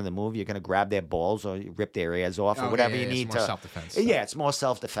get someone in the move, you're gonna grab their balls or you rip their ears off or whatever you need it's more to. self-defense. Yeah, it's more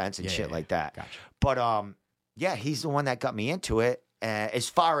self-defense and shit like that. Gotcha. But he's the one that got me into it. As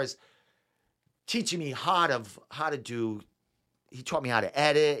far as teaching me how to do, he taught me how to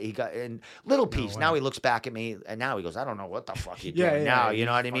edit. He got in little piece. Now he looks back at me and now he goes, I don't know what the fuck you're doing now. You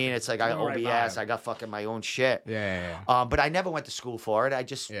know what I mean? It's like I got OBS. I got fucking my own shit. Yeah. But I never went to school for it. I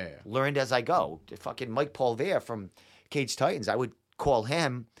just learned as I go. Fucking Mike Polvere from Cage Titans. I would call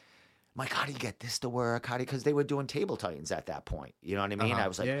him. Mike, how do you get this to work? Because they were doing Table Titans at that point. You know what I mean? I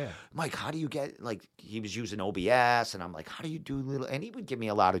was like, Mike, how do you get, like, he was using OBS, and I'm like, how do you do little, and he would give me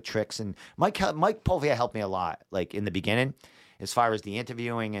a lot of tricks, and Mike Polvere helped me a lot, like, in the beginning, as far as the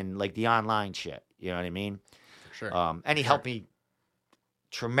interviewing and, like, the online shit. You know what I mean? For sure. And he helped me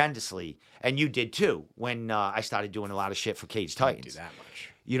tremendously, and you did too, when I started doing a lot of shit for Cage Titans. Do that much.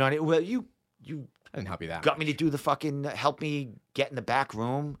 You know what I mean? Well, you I didn't help you that got much. me to do the fucking, help me get in the back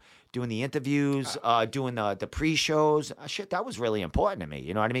room, doing the interviews, doing the pre-shows. Shit, that was really important to me.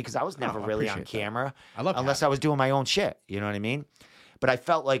 You know what I mean? Because I was never I really on appreciate that. camera. I love unless I was doing my own shit. You know what I mean? But I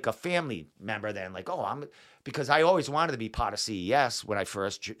felt like a family member then. Like, because I always wanted to be part of CES when I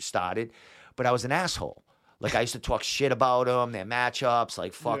first started, but I was an asshole. Like, I used to talk shit about them, their matchups,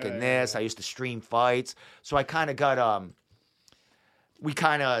 like fucking this. I used to stream fights. So I kind of got, we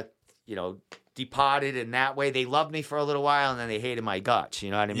kind of, departed in that way. They loved me for a little while, and then they hated my guts.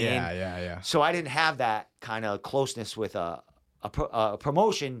 You know what I mean? Yeah. So I didn't have that kind of closeness with a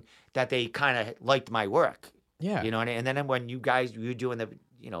promotion that they kind of liked my work. Yeah. You know, and then when you were doing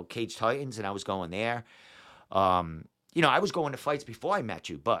the, Cage Titans, and I was going there, I was going to fights before I met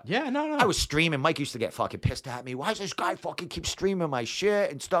you, but No. I was streaming. Mike used to get fucking pissed at me. Why does this guy fucking keep streaming my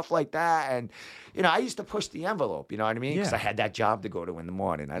shit and stuff like that? And, I used to push the envelope, you know what I mean? Because I had that job to go to in the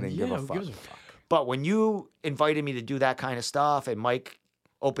morning. I didn't give a fuck. Gives a fuck. But when you invited me to do that kind of stuff, and Mike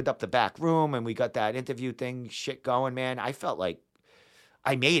opened up the back room, and we got that interview shit going, man, I felt like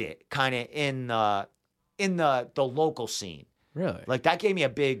I made it kind of in the local scene. Really? Like, that gave me a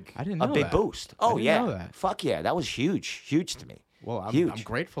big boost. Oh, didn't yeah. know that. Fuck yeah. That was huge to me. Well, I'm Huge.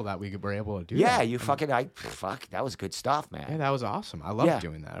 grateful that we were able to do that. Yeah, you fucking, that was good stuff, man. Yeah, that was awesome. I loved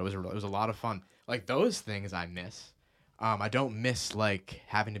doing that. It was a lot of fun. Like, those things I miss. I don't miss like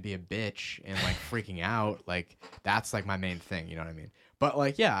having to be a bitch and like freaking out. Like that's like my main thing. You know what I mean? But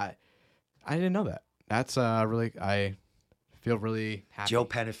like, yeah, I didn't know that. That's really, I feel really happy. Joe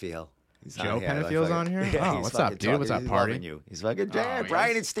Penafiel. Joe Penafield's on here? Yeah, Oh, what's up, dude? What's up, party? You. He's fucking Oh, Brian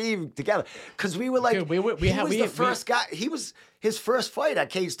yes. and Steve together. Because we were like, Dude, he was the first guy. He was his first fight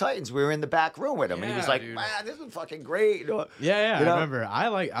at Cage Titans. We were in the back room with him, and he was Yeah, like, dude. "Man, this is fucking great." Yeah, You know? I remember. I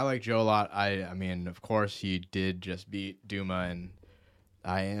like Joe a lot. I mean, of course, he did just beat Duma, and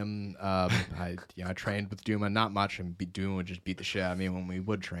I am I trained with Duma, not much, and Duma would just beat the shit out of me when we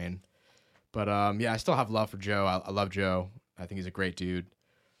would train. But yeah, I still have love for Joe. I love Joe. I think he's a great dude.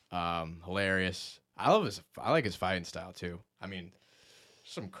 Hilarious. I like his fighting style too. I mean,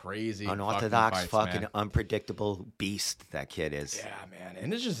 some crazy Unorthodox, fucking fights, unpredictable beast that kid is. yeah, man.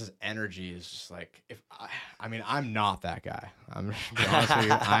 And it's just his energy is just like, I mean, I'm not that guy. I'm to be honest with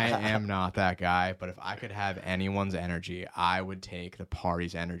you, I am not that guy. But if I could have anyone's energy, I would take the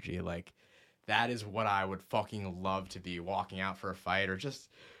party's energy. Like, that is what I would fucking love to be, walking out for a fight or just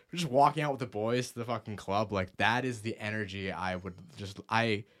walking out with the boys to the fucking club. Like, that is the energy I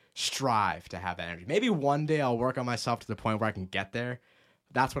strive to have that energy. Maybe one day I'll work on myself to the point where I can get there.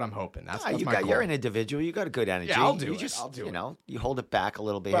 That's what I'm hoping. That's my goal. You're an individual. You got a good energy. Yeah, I'll do it. Just, I'll do you it. know, you hold it back a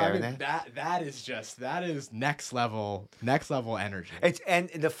little bit But here I mean, and there. that is next level energy. And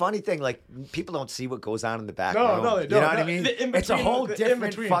the funny thing, like, people don't see what goes on in the back No, room. no, they You don't. know what I No, mean? the in It's a between- whole the in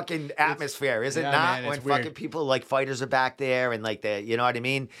different between. fucking atmosphere, is it yeah, not? man, When it's weird. fucking people, like, fighters are back there and, like, you know what I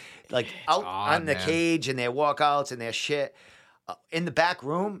mean? Like, out odd, on the man. cage and their walkouts and their shit. In the back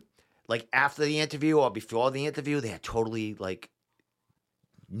room, like, after the interview or before the interview, they're totally, like,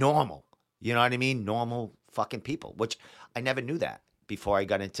 normal. You know what I mean? Normal fucking people, which I never knew that before I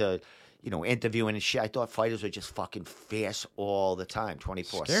got into, interviewing and shit. I thought fighters were just fucking fierce all the time,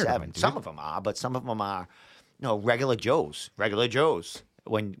 24/7. Scared of 'em, dude. Some of them are, but some of them are, regular Joes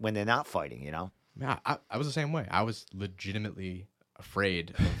when they're not fighting, Yeah, I was the same way. I was legitimately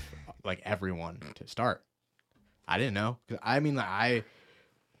afraid of like everyone to start. I didn't know. 'Cause, I mean, like,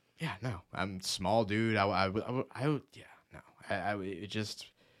 I'm a small dude.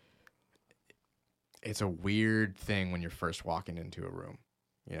 It's a weird thing when you're first walking into a room,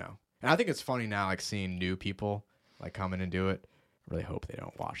 And I think it's funny now, like seeing new people like come in and do it. I really hope they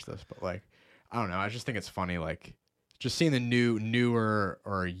don't watch this, but like, I don't know. I just think it's funny, like just seeing the newer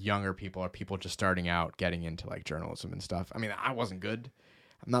or younger people or people just starting out getting into like journalism and stuff. I mean, I wasn't good.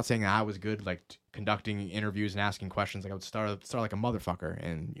 I'm not saying that I was good, like conducting interviews and asking questions. Like I would start like a motherfucker,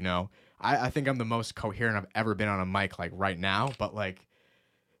 and I think I'm the most coherent I've ever been on a mic, like right now. But like,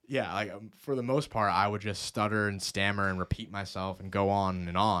 yeah, like for the most part, I would just stutter and stammer and repeat myself and go on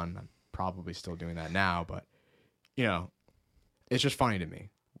and on. I'm probably still doing that now, but it's just funny to me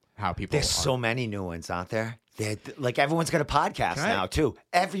how people. There's so many new ones out there. Like everyone's got a podcast now too.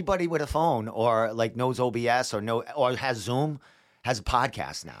 Everybody with a phone or like knows OBS or has Zoom has a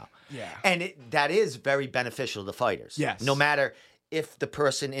podcast now. Yeah. And that is very beneficial to fighters. Yes. No matter if the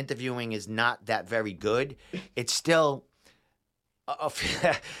person interviewing is not that very good, it's still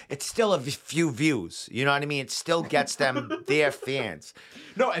it's still a few views. You know what I mean? It still gets them their fans.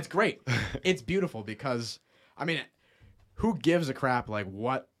 No, it's great. It's beautiful because, I mean, who gives a crap like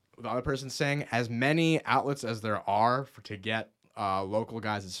what the other person's saying? As many outlets as there are to get local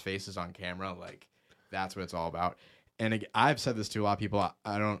guys' faces on camera, like that's what it's all about. And I've said this to a lot of people.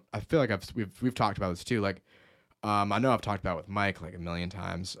 I feel like we've talked about this too. Like, I know I've talked about it with Mike like a million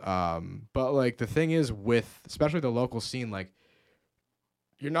times. But like the thing is with especially the local scene, like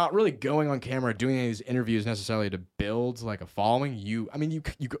you're not really going on camera doing any of these interviews necessarily to build like a following. You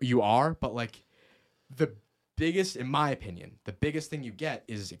are, but like the biggest, in my opinion, the biggest thing you get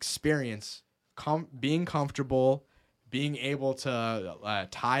is experience, being comfortable, being able to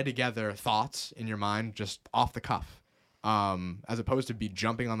tie together thoughts in your mind just off the cuff. As opposed to be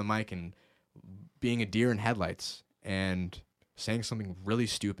jumping on the mic and being a deer in headlights and saying something really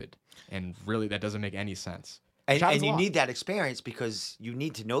stupid and really that doesn't make any sense. And you need that experience because you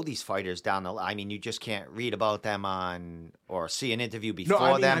need to know these fighters down the line. I mean, you just can't read about them or see an interview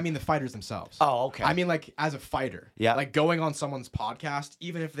before them. I mean the fighters themselves. Oh, okay. I mean like as a fighter. Yeah. Like going on someone's podcast,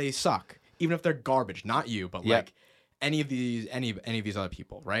 even if they suck, even if they're garbage, not you, but Yeah. like any of these other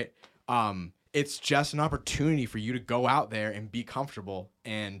people, right? It's just an opportunity for you to go out there and be comfortable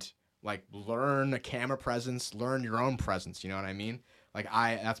and like learn a camera presence, learn your own presence. You know what I mean? Like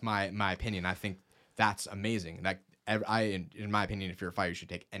that's my opinion. I think that's amazing. That in my opinion, if you're a fighter, you should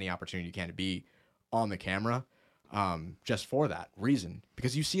take any opportunity you can to be on the camera, just for that reason.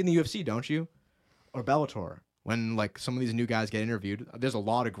 Because you see in the UFC, don't you, or Bellator, when like some of these new guys get interviewed, there's a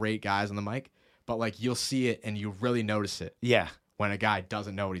lot of great guys on the mic, but like you'll see it and you really notice it. Yeah. When a guy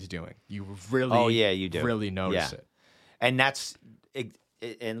doesn't know what he's doing, you really, oh yeah, you do really notice it. And that's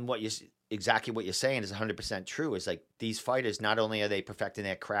and exactly what you're saying is 100% true. Is like these fighters, not only are they perfecting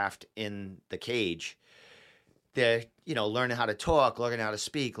their craft in the cage, they're learning how to talk, learning how to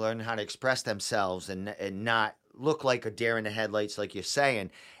speak, learning how to express themselves, and not look like a deer in the headlights, like you're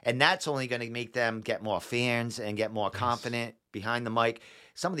saying. And that's only going to make them get more fans and get more confident behind the mic.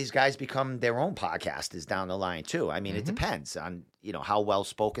 Some of these guys become their own podcasters down the line too. I mean, it depends on how well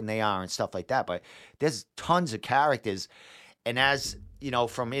spoken they are and stuff like that. But there's tons of characters, and as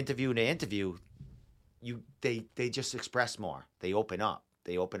from interview to interview, they just express more. They open up.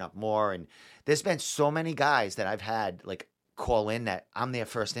 They open up more. And there's been so many guys that I've had like call in that I'm their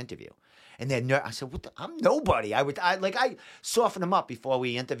first interview. And I said, I'm nobody. I soften them up before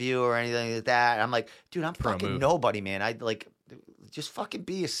we interview or anything like that. I'm like, dude, I'm fucking nobody, man. Just fucking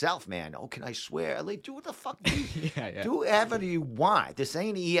be yourself, man. Oh, can I swear? Like, do what the fuck do whatever you want. This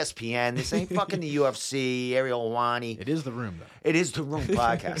ain't ESPN. This ain't fucking the UFC, Ariel Wani. It is The Room, though. It is The Room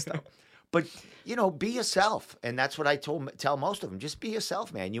podcast, though. But, be yourself. And that's what I tell most of them. Just be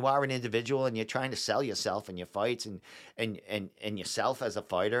yourself, man. You are an individual, and you're trying to sell yourself in your fights and yourself as a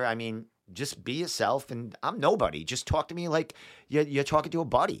fighter. I mean, just be yourself, and I'm nobody. Just talk to me like you're talking to a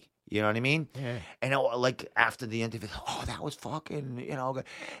buddy. You know what I mean? Yeah. And like after the interview, that was fucking,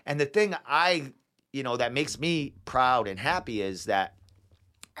 And the thing that makes me proud and happy is that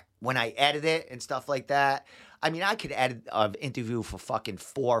when I edit it and stuff like that, I mean, I could edit an interview for fucking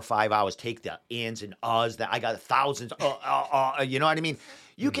 4 or 5 hours, take the ins and uhs that I got thousands, you know what I mean?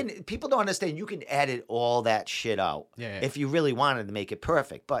 People don't understand, you can edit all that shit out if you really wanted to make it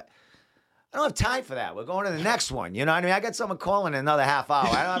perfect, but I don't have time for that. We're going to the next one. You know what I mean? I got someone calling in another half hour.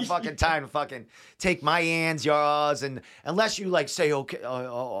 I don't have fucking time to fucking take my hands, yours, and unless you like say okay,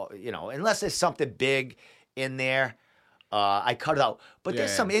 unless there's something big in there, I cut it out. But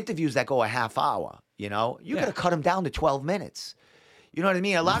there's some interviews that go a half hour. You got to cut them down to 12 minutes. You know what I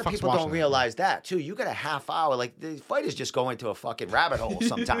mean? A lot of people don't realize that too. You got a half hour. Like the fighters just go into a fucking rabbit hole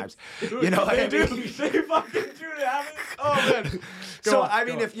sometimes. You know what I mean? They fucking do that. Oh man.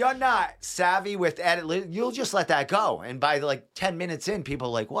 If you're not savvy with edit, you'll just let that go. And by like 10 minutes in, people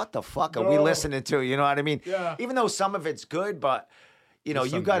are like, "What the fuck are we listening to?" You know what I mean? Yeah. Even though some of it's good, but you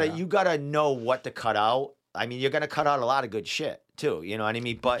gotta know what to cut out. I mean, you're gonna cut out a lot of good shit too. You know what I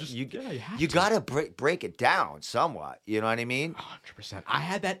mean? But you gotta break it down somewhat. You know what I mean? 100%. I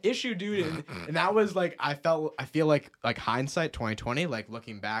had that issue, dude, and that was like I feel like hindsight 2020, like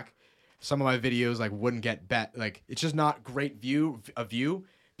looking back, some of my videos like wouldn't get bet. Like it's just not great view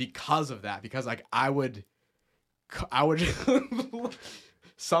because of that. Because like I would.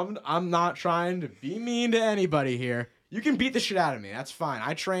 I'm not trying to be mean to anybody here. You can beat the shit out of me. That's fine.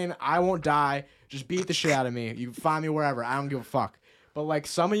 I train. I won't die. Just beat the shit out of me. You can find me wherever. I don't give a fuck. But like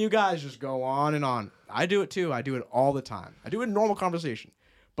some of you guys just go on and on. I do it too. I do it all the time. I do it in normal conversation.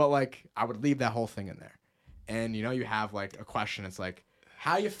 But like I would leave that whole thing in there. And you have like a question. It's like,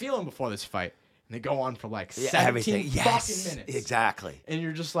 how you feeling before this fight? And they go on for like 17 fucking minutes. Exactly. And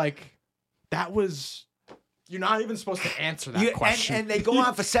you're just like, you're not even supposed to answer that question. And they go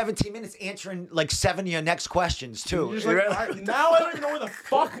on for 17 minutes answering like 7 of your next questions too. You're just like, all right, now I don't even know where the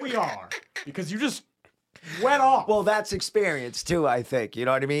fuck we are because you just went off. Well, that's experience too, I think. You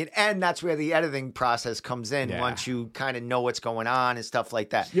know what I mean? And that's where the editing process comes in once you kind of know what's going on and stuff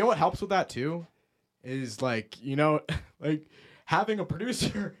like that. You know what helps with that too? Is like, like having a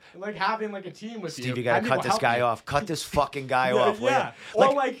producer, like having like a team with you. Steve, you gotta cut this guy off. Cut this fucking guy off. Yeah.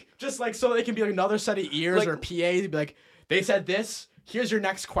 Or like just like so they can be like another set of ears or PA. Be like, they said this. Here's your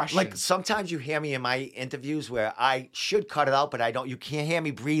next question. Like sometimes you hear me in my interviews where I should cut it out, but I don't. You can't hear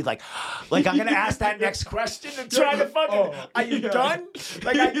me breathe. Like I'm gonna ask that next question and try to fucking. Are you done?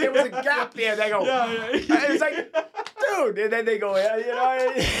 Like there was a gap there. They go. It's like, dude, and then they go. Yeah,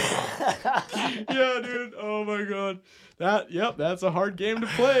 dude. Oh my god. That's a hard game to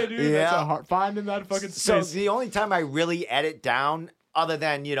play, dude. Yeah. That's a hard finding that fucking space. So the only time I really edit down, other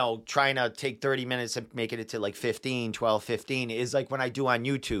than, trying to take 30 minutes and make it into like 12, 15, is like when I do on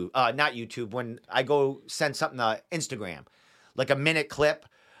YouTube. Not YouTube, when I go send something to Instagram, like a minute clip,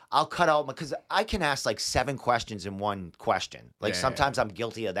 I'll cut out, because I can ask like 7 questions in one question. Like sometimes I'm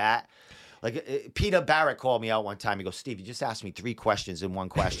guilty of that. Like Peter Barrett called me out one time. He goes, "Steve, you just asked me 3 questions in one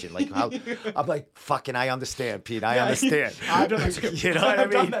question." Like I'm like, "Fucking, I understand, Pete. I understand." I've done that too. You know what I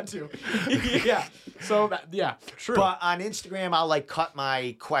mean? I've done that too. Yeah. So true. But on Instagram, I'll like cut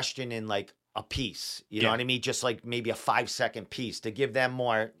my question in like a piece. You know what I mean? Just like maybe a 5-second piece to give them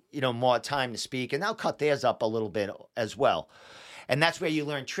more, more time to speak, and I'll cut theirs up a little bit as well. And that's where you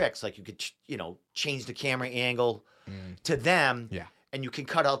learn tricks. Like you could, change the camera angle to them. Yeah. And you can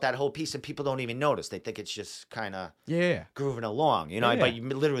cut out that whole piece and people don't even notice. They think it's just kind of grooving along, Yeah. But you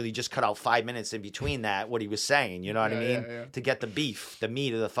literally just cut out 5 minutes in between that, what he was saying, you know what I mean? Yeah. To get the beef, the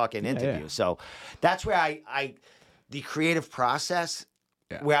meat of the fucking interview. Yeah. So that's where the creative process,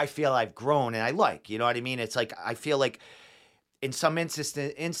 where I feel I've grown and I like, you know what I mean? It's like, I feel like in some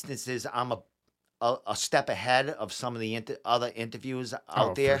instances, I'm a step ahead of some of the other interviews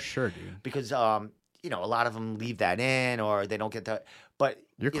out there. For sure, dude. Because, a lot of them leave that in or they don't get that. But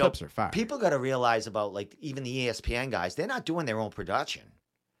your clips are fire. People got to realize about like even the ESPN guys, they're not doing their own production.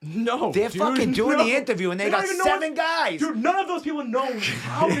 No, they're fucking doing the interview and they got 7 guys. Dude, none of those people know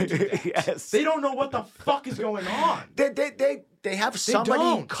how to do that. Yes. They don't know what the fuck is going on. They have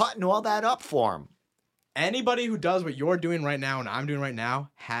somebody cutting all that up for them. Anybody who does what you're doing right now and I'm doing right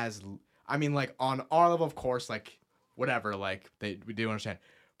now has, on our level, of course, whatever, we do understand.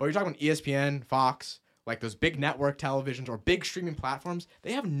 But you're talking about ESPN, Fox, those big network televisions or big streaming platforms,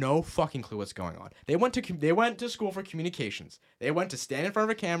 they have no fucking clue what's going on. They went to school for communications. They went to stand in front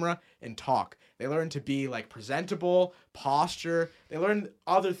of a camera and talk. They learned to be presentable, posture. They learned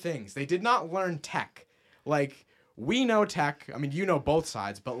other things. They did not learn tech. We know tech. You know both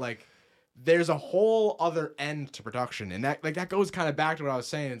sides, but there's a whole other end to production, and that goes kind of back to what I was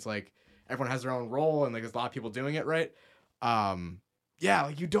saying. It's everyone has their own role, and there's a lot of people doing it right.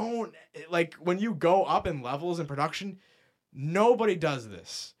 You don't when you go up in levels in production, nobody does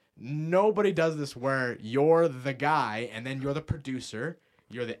this. Nobody does this where you're the guy and then you're the producer,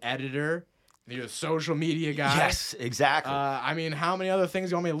 you're the editor, you're the social media guy. Yes, exactly. How many other things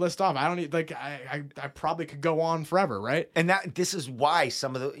you want me to list off? I don't need I probably could go on forever, right? And this is why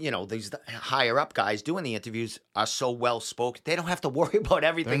some of the these higher up guys doing the interviews are so well spoken. They don't have to worry about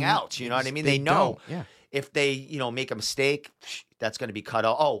everything else. You know what I mean? They know. Yeah. If they, make a mistake, that's going to be cut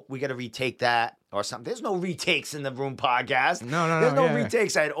off. Oh, we got to retake that or something. There's no retakes in the Room podcast. No. There's no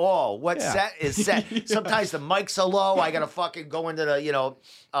retakes at all. What's set is set. Sometimes the mics are low. I got to fucking go into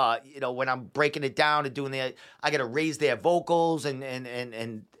the, when I'm breaking it down and doing I got to raise their vocals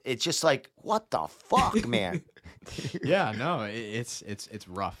and it's just what the fuck, man? Yeah, no, it's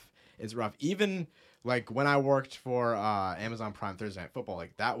rough. It's rough. Even when I worked for Amazon Prime Thursday Night Football,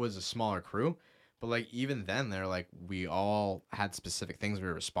 that was a smaller crew. But even then, they're we all had specific things we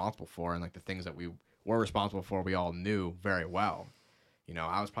were responsible for, and the things that we were responsible for, we all knew very well.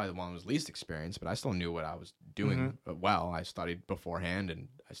 I was probably the one who was least experienced, but I still knew what I was doing well. I studied beforehand, and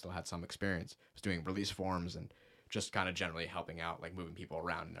I still had some experience. I was doing release forms and just kind of generally helping out, moving people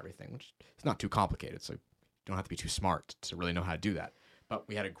around and everything, which is not too complicated. So you don't have to be too smart to really know how to do that. But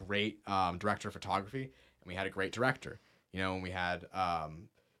we had a great director of photography, and we had a great director. And we had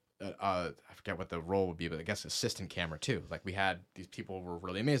I forget what the role would be, but I guess assistant camera too. We had these people who were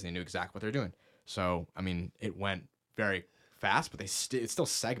really amazing. They knew exactly what they're doing. So, it went very fast, but it's still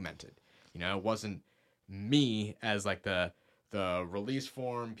segmented. It wasn't me as the release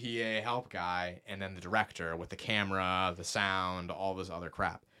form PA help guy and then the director with the camera, the sound, all this other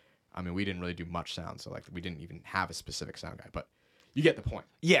crap. We didn't really do much sound. So we didn't even have a specific sound guy, but you get the point.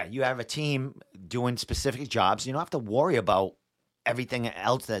 Yeah. You have a team doing specific jobs. You don't have to worry about everything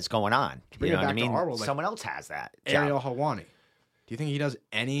else that's going on. You know what I mean? World, someone else has that. Ariel Helwani. Do you think he does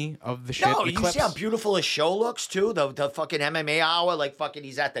any of the shit? No, you see how beautiful his show looks too? The fucking MMA hour,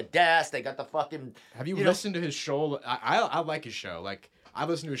 he's at the desk. They got the fucking. Have you listened to his show? I like his show. I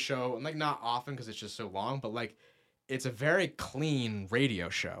listen to his show, and not often because it's just so long, but it's a very clean radio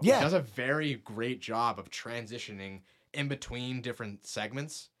show. Yeah, he does a very great job of transitioning in between different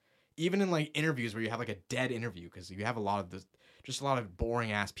segments, even in interviews where you have a dead interview because you have a lot of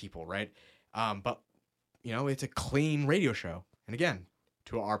boring ass people, right? But it's a clean radio show. And again,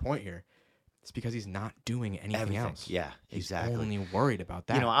 to our point here, it's because he's not doing anything else. Yeah, exactly. He's only worried about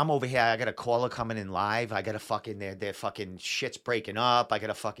that. I'm over here. I got a caller coming in live. I got a fucking their fucking shit's breaking up. I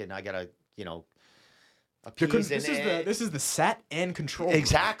got to appease. This is the set and control.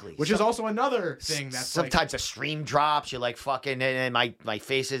 Exactly. Which is also another thing that's sometimes a stream drops. You're fucking, and my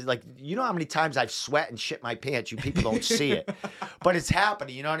face is how many times I've sweat and shit my pants. You people don't see it, but it's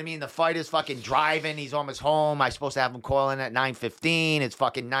happening. You know what I mean? The fighter's fucking driving. He's almost home. I'm supposed to have him calling at 9:15. It's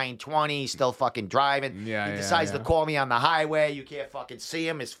fucking 9:20. He's still fucking driving. He decides to call me on the highway. You can't fucking see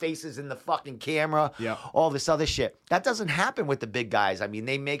him. His face is in the fucking camera. Yeah. All this other shit. That doesn't happen with the big guys.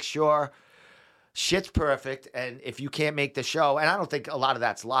 They make sure shit's perfect, and if you can't make the show, and I don't think a lot of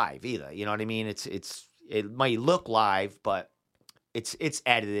that's live either. You know what I mean? It might look live, but it's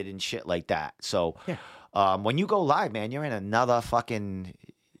edited and shit like that. So when you go live, man, you're in another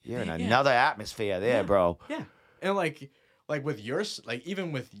atmosphere there, bro. Yeah, and like with your like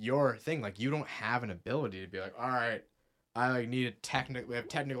even with your thing, like you don't have an ability to be like, all right, I like need we have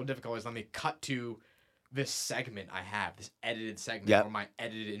technical difficulties. Let me cut to this segment I have, this edited segment or my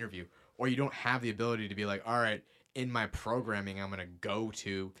edited interview. Or you don't have the ability to be like, all right, in my programming, I'm gonna go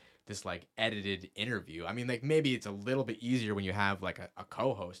to this like edited interview. I mean, like maybe it's a little bit easier when you have like a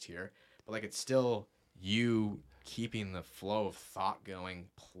co-host here, but like it's still you keeping the flow of thought going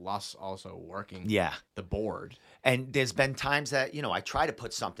plus also working the board. And there's been times that, you know, I try to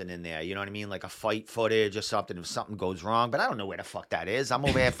put something in there, you know what I mean? Like a fight footage or something if something goes wrong, but I don't know where the fuck that is. I'm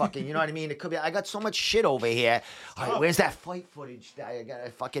over here fucking, you know what I mean? It could be, I got so much shit over here. All right, where's that fight footage that I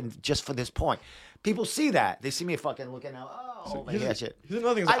got fucking just for this point? People see that. They see me fucking looking out, over here shit. I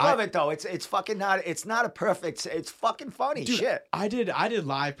love it though. It's fucking it's not a perfect, it's fucking funny shit. I did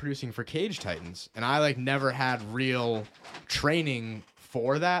live producing for Cage Titans, and I like never had real training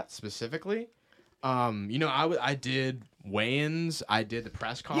for that specifically. You know, I did weigh-ins, I did the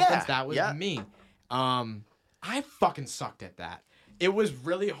press conference. That was me. I fucking sucked at that. It was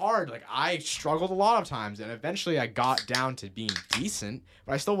really hard. Like I struggled a lot of times, and eventually I got down to being decent,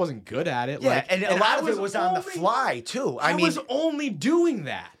 but I still wasn't good at it. Yeah, and a lot of it was on the fly too. I mean, was only doing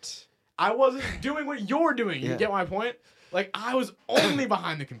that. I wasn't doing what you're doing. You get my point? Like I was only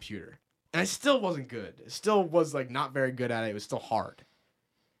behind the computer, and I still wasn't good. It still was like not very good at it. It was still hard.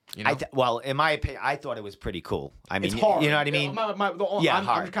 You know? Well, in my opinion, I thought it was pretty cool. I mean, it's hard. You know what I mean? I'm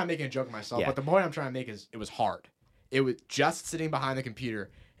just kind of making a joke of myself, but the point I'm trying to make is it was hard. It was just sitting behind the computer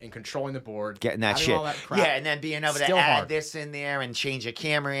and controlling the board, getting that shit. All that crap. Yeah, and then being able to add this in there and change a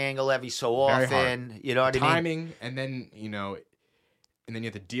camera angle every so often. You know what I mean? Timing, and then and then you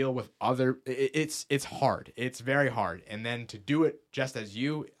have to deal with other. It's hard. It's very hard, and then to do it just as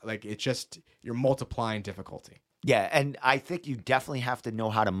you like, it's just you're multiplying difficulty. Yeah, and I think you definitely have to know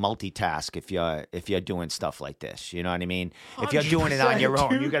how to multitask if you're doing stuff like this. You know what I mean? If you're doing it on your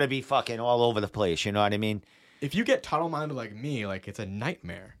own, you got to be fucking all over the place. You know what I mean? If you get tunnel-minded like me, like it's a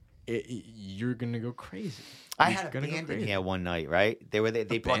nightmare. You're gonna go crazy. I had a band in here one night, right?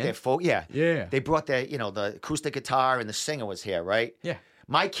 They brought their folk. Yeah. They brought their the acoustic guitar and the singer was here, right? Yeah.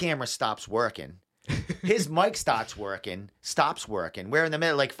 My camera stops working. His mic stops working. We're in the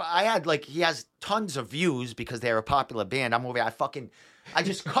middle. Like he has tons of views because they're a popular band. I'm over here. I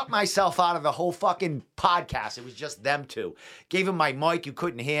just cut myself out of the whole fucking podcast. It was just them two. Gave him my mic. You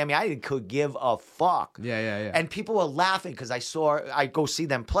couldn't hear me. I could give a fuck. Yeah. And people were laughing because I go see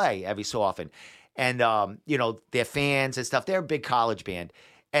them play every so often. And, they're fans and stuff. They're a big college band.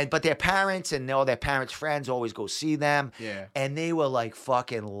 But their parents and all their parents' friends always go see them. Yeah. And they were like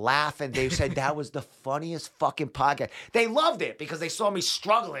fucking laughing. They said that was the funniest fucking podcast. They loved it because they saw me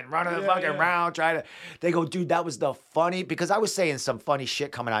struggling, running around, they go, dude, that was the funny, because I was saying some funny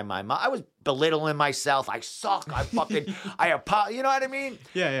shit coming out of my mouth. I was belittling myself. I suck. I apologize. You know what I mean?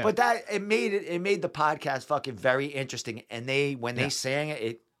 Yeah. But it made the podcast fucking very interesting. And when they sang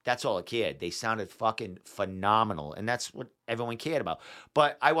it, that's all it cared. They sounded fucking phenomenal. And that's what everyone cared about.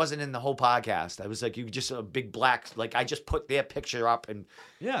 But I wasn't in the whole podcast. I was like, you just a big black, like I just put their picture up and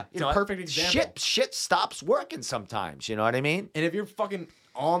it's a perfect example. Shit stops working sometimes. You know what I mean? And if you're fucking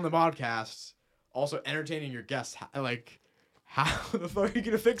on the podcast, also entertaining your guests, like how the fuck are you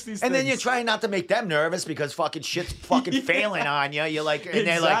gonna fix these things? And then you're trying not to make them nervous because fucking shit's fucking failing on you. You're like, and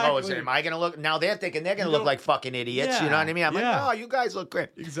they're like, oh, am I gonna look? Now they're thinking they're gonna look like fucking idiots. You know what I mean? I'm like, oh, you guys look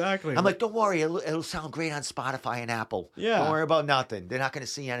great. Exactly. I'm like, don't worry, it'll sound great on Spotify and Apple. Yeah. Don't worry about nothing. They're not gonna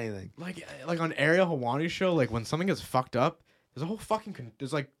see anything. Like on Ariel Hawani's show, like when something gets fucked up, there's a whole fucking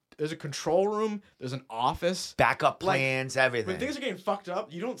there's a control room, there's an office, backup plans, everything. When things are getting fucked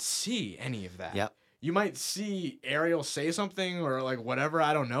up, you don't see any of that. Yep. You might see Ariel say something or like whatever,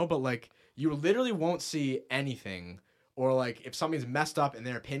 I don't know, but like you literally won't see anything. Or like if something's messed up in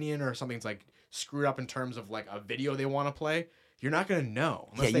their opinion or something's like screwed up in terms of like a video they want to play, you're not gonna know.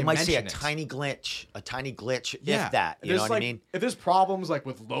 You might see a tiny glitch, if that. You know what I mean? If there's problems like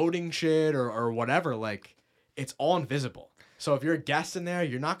with loading shit or whatever, like it's all invisible. So if you're a guest in there,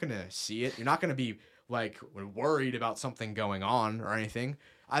 you're not gonna see it. You're not gonna be like worried about something going on or anything.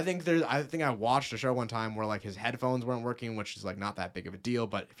 I think I watched a show one time where like his headphones weren't working, which is like not that big of a deal.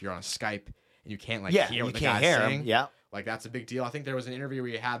 But if you're on Skype and you can't hear what the guy's saying, like that's a big deal. I think there was an interview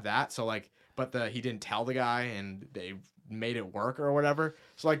where he had that. So like, but he didn't tell the guy and they made it work or whatever.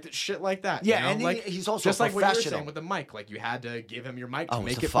 So like shit like that. Yeah, you know? and he's also just like what you were saying with the mic. Like you had to give him your mic to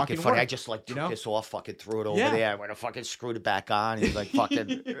make it fucking funny. work. I just like took this off, fucking threw it over there. I went and fucking screwed it back on. He's like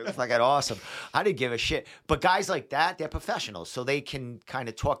fucking, fucking awesome. I didn't give a shit. But guys like that, they're professionals, so they can kind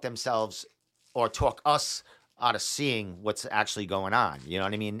of talk themselves or talk us out of seeing what's actually going on. You know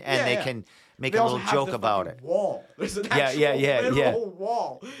what I mean? And they can make They a also little have joke the about fucking it. Wall. There's an Yeah, actual literal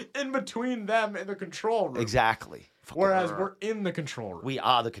wall in between them and the control room. Exactly. Whereas we're in the control room. We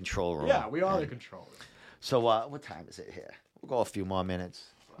are the control room. Yeah, we are the control room. So what time is it here? We'll go a few more minutes.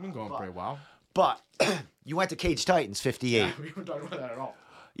 I've been going pretty well. But you went to Cage Titans 58. Yeah, we haven't talked about that at all.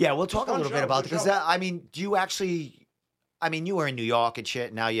 Yeah, we'll talk a little bit about it because show. I mean, do you actually? I mean, you were in New York and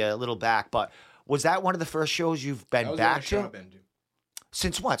shit. Now you're a little back, but was that one of the first shows you've been back to? I've been to.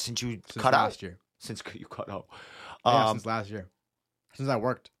 Since what? Since you Since cut last out? year. Since you cut out? Yeah, since last year. Since I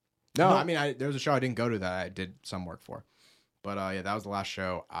worked. No, I mean, there was a show I didn't go to that I did some work for. But yeah, that was the last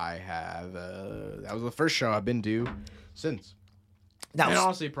show I have. That was the first show I've been to since. Now, and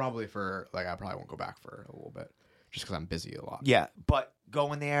honestly, probably for I probably won't go back for a little bit, just because I'm busy a lot. Yeah, but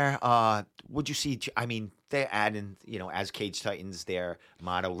going there, would you see? I mean, they're adding, as Cage Titans, their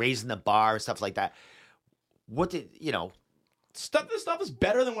motto, raising the bar and stuff like that. What did This stuff is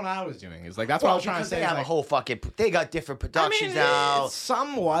better than what I was doing. It's that's what I was trying to say. They have a whole fucking. They got different productions now.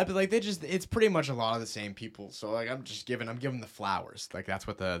 Somewhat, but it's pretty much a lot of the same people. So I'm giving the flowers. That's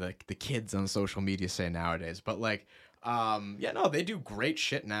what the kids on social media say nowadays. But they do great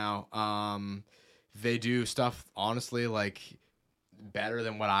shit now. They do stuff honestly better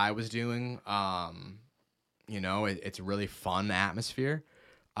than what I was doing. It's a really fun atmosphere.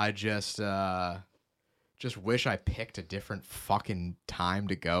 I just wish I picked a different fucking time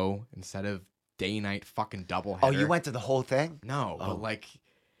to go instead of day night fucking doubleheader. Oh, you went to the whole thing? No, but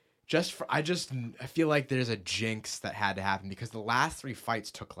I feel like there's a jinx that had to happen because the last 3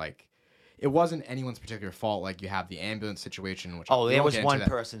 fights took it wasn't anyone's particular fault. You have the ambulance situation, which there was one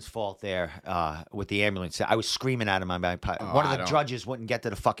person's fault there with the ambulance. I was screaming at him. One of the judges wouldn't get to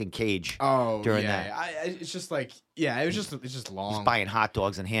the fucking cage. During that. It's just it's just long. He's buying hot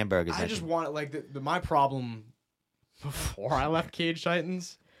dogs and hamburgers. I just want my problem before I left Cage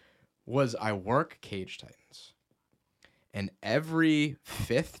Titans was I work Cage Titans, and every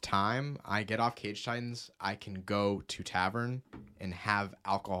 5th time I get off Cage Titans, I can go to Tavern and have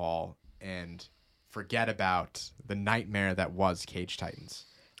alcohol and forget about the nightmare that was Cage Titans.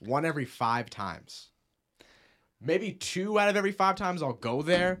 1 every 5 times. Maybe 2 out of every 5 times I'll go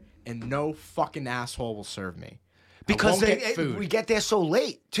there and no fucking asshole will serve me. Because we get there so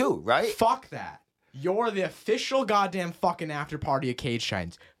late too, right? Fuck that. You're the official goddamn fucking after party of Cage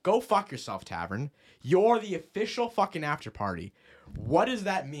Titans. Go fuck yourself, Tavern. You're the official fucking after party. What does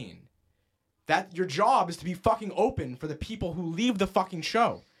that mean? That your job is to be fucking open for the people who leave the fucking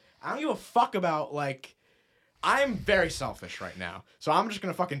show. I don't give a fuck about I'm very selfish right now, so I'm just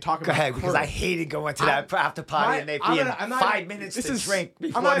gonna fucking talk about. Go ahead, because I hated going to that after party and they be in 5 minutes to drink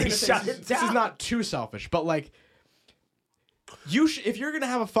before they shut it down. This is not too selfish, but if you're gonna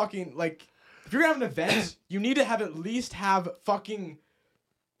have a fucking if you're gonna have an event, you need to at least have fucking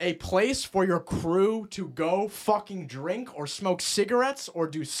a place for your crew to go fucking drink or smoke cigarettes or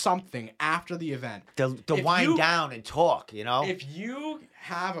do something after the event. To wind down and talk, If you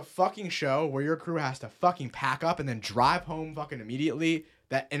have a fucking show where your crew has to fucking pack up and then drive home fucking immediately,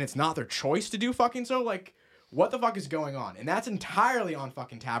 and it's not their choice to do fucking so, what the fuck is going on? And that's entirely on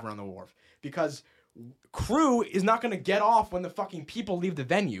fucking Tavern on the Wharf. Because crew is not going to get off when the fucking people leave the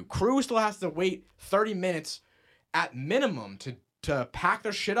venue. Crew still has to wait 30 minutes at minimum to pack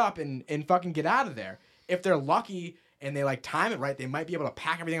their shit up and fucking get out of there. If they're lucky and they time it right, they might be able to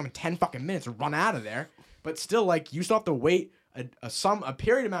pack everything up in 10 fucking minutes and run out of there. But still, you still have to wait a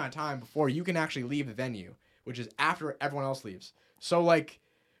period amount of time before you can actually leave the venue, which is after everyone else leaves. So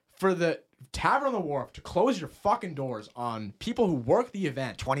for the Tavern on the Wharf to close your fucking doors on people who work the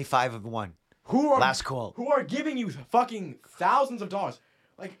event, 25 of 1. Last call. Who are giving you fucking thousands of dollars.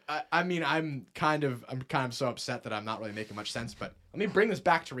 I'm kind of so upset that I'm not really making much sense, but let me bring this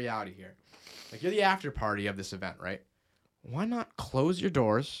back to reality here. You're the after party of this event, right? Why not close your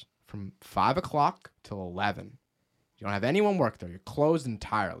doors from 5 o'clock till 11? You don't have anyone work there. You're closed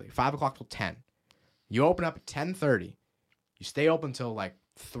entirely. 5 o'clock till 10. You open up at 10:30. You stay open till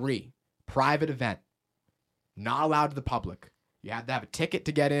 3. Private event. Not allowed to the public. You have to have a ticket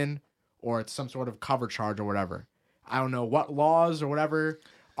to get in, or it's some sort of cover charge or whatever. I don't know what laws or whatever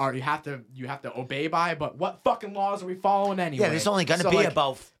you have to obey by, but what fucking laws are we following anyway? Yeah, there's only going to be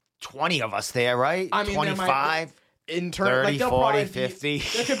about 20 of us there, right? I mean, 25, in turn, 30, 40, 50.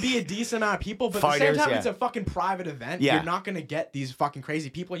 There could be a decent amount of people, but Fighters, at the same time, it's a fucking private event. Yeah. You're not going to get these fucking crazy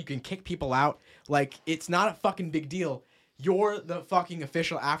people. You can kick people out. It's not a fucking big deal. You're the fucking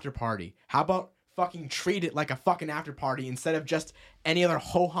official after party. How about fucking treat it like a fucking after party instead of just any other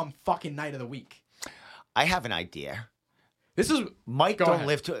ho-hum fucking night of the week? I have an idea. This is Mike Go don't ahead.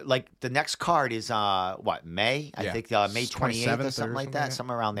 live to like the next card is what, May? I Yeah. think May 28th or something like that,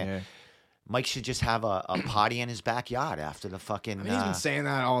 somewhere around there. Yeah. Mike should just have a party in his backyard after the fucking. I mean, he's been saying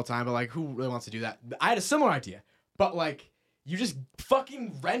that all the time, but like, who really wants to do that? I had a similar idea, but like, you just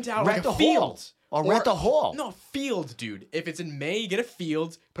fucking rent out like a field. Or rent a hall. No, field, dude. If it's in May, you get a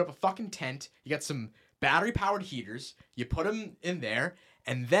field, put up a fucking tent, you get some battery-powered heaters, you put them in there,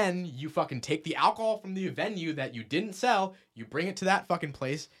 and then you fucking take the alcohol from the venue that you didn't sell, you bring it to that fucking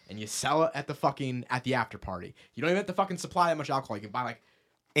place, and you sell it at the after party. You don't even have to fucking supply that much alcohol. You can buy like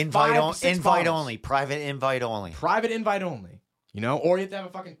invite bottles. only, private invite only. Private invite only. You know, or you have to have a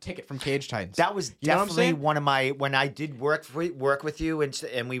fucking ticket from Cage Titans. That was You know what I'm definitely saying? one of my when I did work with you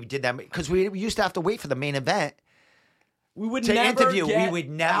and we did that because we used to have to wait for the main event. We would To never interview, we get would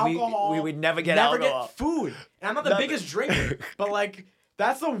never- alcohol, we would never get never alcohol. get food. And I'm not the biggest drinker, but like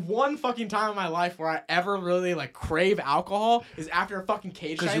that's the one fucking time in my life where I ever really like crave alcohol is after a fucking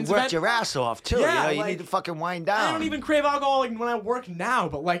Cage Because you Titans worked event. your ass off too. Yeah, you like, need to fucking wind down. I don't even crave alcohol like when I work now,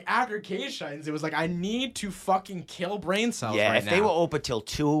 but like after Cage Titans, it was like I need to fucking kill brain cells. Yeah, right if now. they were open till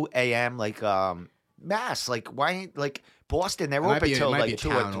 2 a.m. like Mass, like why ain't like Boston? They're It might open be- it till might be like a 2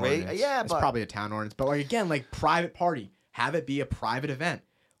 or town 3. ordinance. Yeah, it's but probably a town ordinance. But like again, like private party, have it be a private event.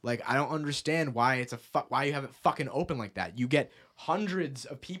 Like I don't understand why it's why you have it fucking open like that. You get hundreds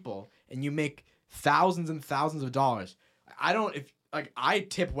of people and you make thousands and thousands of dollars. I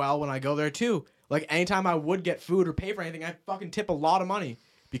tip well when I go there too. Like anytime I would get food or pay for anything, I fucking tip a lot of money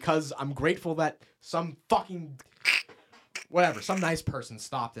because I'm grateful that some fucking some nice person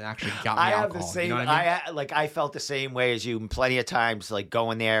stopped and actually got me I alcohol. have the same. You know what I mean? I felt the same way as you. Plenty of times, like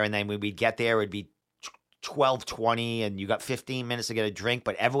going there, and then when we'd get there, it'd be 12:20, and you got 15 minutes to get a drink,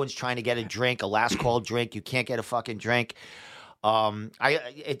 but everyone's trying to get a drink, a last call drink. You can't get a fucking drink.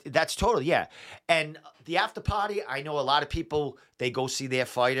 That's totally, yeah. And the after party, I know a lot of people, they go see their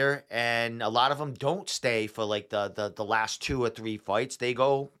fighter, and a lot of them don't stay for like the last 2 or 3 fights. They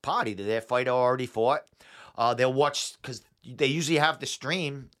go party. Their fighter already fought. They'll watch, because they usually have the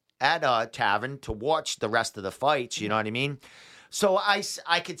stream at a tavern to watch the rest of the fights. You know what I mean? So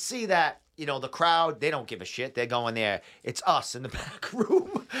I could see that. You know, the crowd, they don't give a shit. They're going there. It's us in the back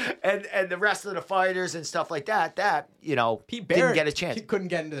room and the rest of the fighters and stuff like that, you know, Pete didn't Barrett, get a chance. He couldn't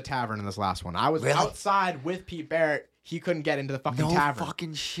get into the tavern in this last one. I was Really? outside with Pete Barrett. He couldn't get into the fucking No tavern.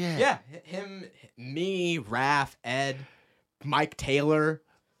 fucking shit. Yeah, him, me, Raph, Ed, Mike Taylor,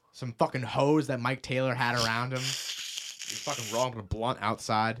 some fucking hoes that Mike Taylor had around him. He was fucking rolling with a blunt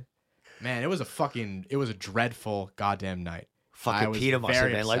outside. Man, it was a dreadful goddamn night. I Fucking was Peter must have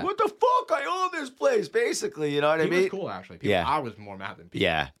very been like, upset. what the fuck? I own this place, basically. You know what I He mean? was cool, actually. Yeah. I was more mad than Pete.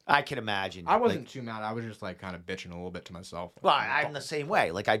 Yeah, I can imagine. I wasn't too mad. I was just like kind of bitching a little bit to myself. Well, I'm the same way.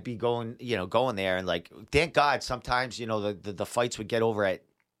 Like I'd be going there and like, thank God sometimes, you know, the fights would get over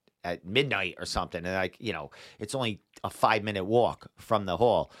at midnight or something. And like, you know, it's only a 5-minute walk from the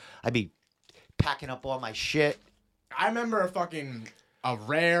hall. I'd be packing up all my shit. I remember a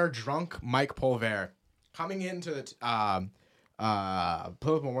rare drunk Mike Pulver coming into the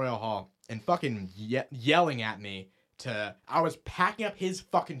Plymouth Memorial Hall and fucking yelling at me I was packing up his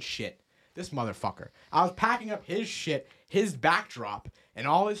fucking shit. This motherfucker. I was packing up his shit, his backdrop, and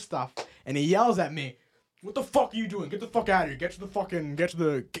all his stuff, and he yells at me, "What the fuck are you doing? Get the fuck out of here. Get out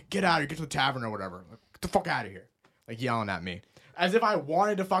of here. Get to the tavern or whatever. Get the fuck out of here." Like yelling at me. As if I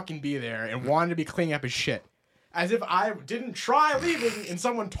wanted to fucking be there and wanted to be cleaning up his shit. As if I didn't try leaving and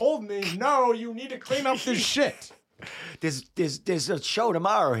someone told me, "No, you need to clean up this shit." There's a show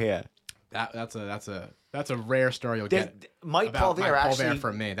tomorrow here. That's a rare story you'll get. Mike about Pulver Mike actually Pulver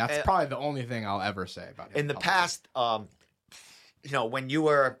for me. That's probably the only thing I'll ever say about him. in the past, you know, when you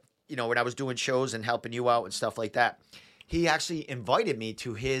were, you know, when I was doing shows and helping you out and stuff like that, he actually invited me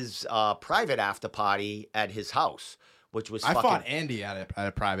to his private after party at his house, which was I fucking, fought Andy at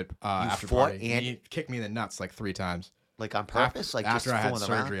a private after fought party. Andy? He kicked me in the nuts like 3 times. like on purpose, like After just I had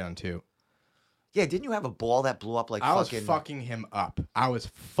fooling around. surgery on 2. Yeah, didn't you have a ball that blew up like I was fucking fucking him up.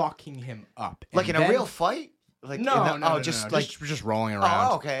 like in And a then- real fight? Like No, just no. like just rolling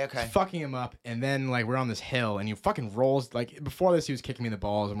around. oh, okay. Fucking him up, and then like we're on this hill, and he fucking rolls. Like before this, he was kicking me in the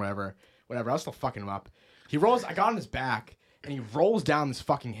balls and whatever. I was still fucking him up. He rolls. I got on his back, and he rolls down this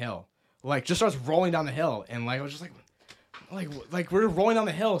fucking hill. Like just starts rolling down the hill, and like I was just like we're rolling down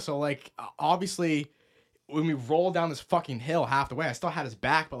the hill. So like obviously, when we rolled down this fucking hill half the way, I still had his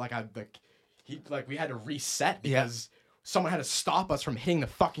back, but we had to reset because. Someone had to stop us from hitting the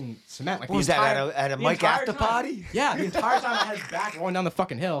fucking cement. Like what was that at a Mike after party? Yeah, the entire time I had his back rolling down the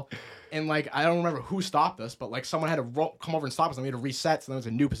fucking hill, and like I don't remember who stopped us, but like someone had to come over and stop us, and we had to reset, so there was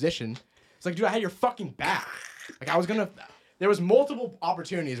a new position. It's like, dude, I had your fucking back. Like I was gonna, there was multiple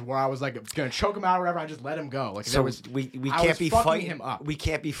opportunities where I was like gonna choke him out or whatever. I just let him go. Like So we can't be fighting him up. We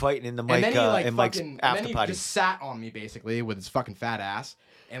can't be fighting in the And mic then he like in Mike's fucking, and after then he party. just sat on me basically with his fucking fat ass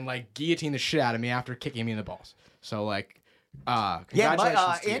and like guillotined the shit out of me after kicking me in the balls. So like,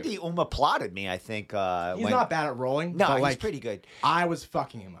 congratulations to you. Andy applauded me. I think He's not bad at rolling. No, but, he's like, pretty good. I was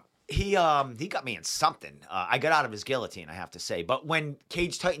fucking him up. He got me in something. I got out of his guillotine, I have to say. But when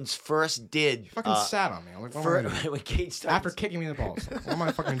Cage Titans first did, Fucking sat on me. I'm like, what am I gonna do? when Cage Titans, After kicking me in the balls, like, what am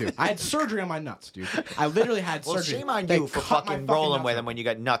I fucking do? I had surgery on my nuts, dude. I literally had well, surgery. shame on They you for cut my fucking rolling nuts with open. him when you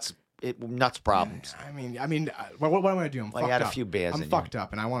got nuts problems. I mean, what am I gonna do? I'm Well, you fucked had a up. few beers I'm in fucked you.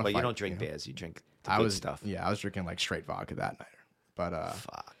 up, and I want to. But you don't drink beers. You drink the good stuff. Yeah, I was drinking like straight vodka that night. But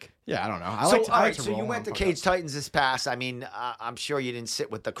Fuck. yeah, I don't know. All I like right, to so roll you when went I'm to fucked Cage up. Titans this past. I mean, I'm sure you didn't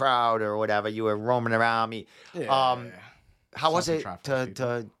sit with the crowd or whatever. You were roaming around me. Yeah. How was it Self-trap those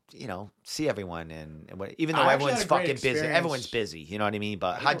to see everyone and what, even though I actually everyone's had a great fucking busy, experience. everyone's busy. You know what I mean?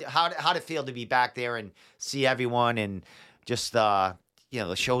 But how'd it feel to be back there and see everyone and just the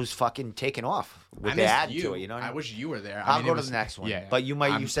show's fucking taking off with the missed ad you. to it. You know what I I mean? wish you were there. I'll it go to was- the next one. Yeah, But you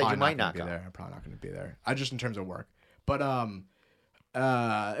I'm said you probably might not be go. there. I'm probably not going to be there. I just in terms of work. But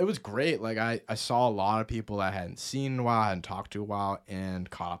it was great. Like I saw a lot of people that I hadn't seen in a while, hadn't talked to in a while, and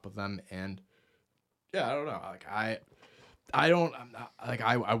caught up with them. And yeah, I don't know. Like I'm not like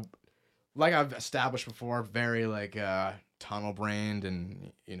I like I've established before, very like tunnel brained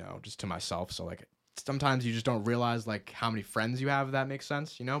and just to myself. So like sometimes you just don't realize like how many friends you have. If that makes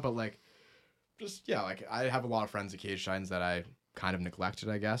sense, But like just like I have a lot of friends at Cage Titans that I kind of neglected,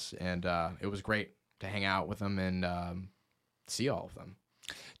 I guess, and it was great to hang out with them and see all of them.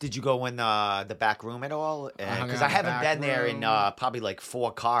 Did you go in the back room at all? hung Because out I in the haven't back been there in room. probably like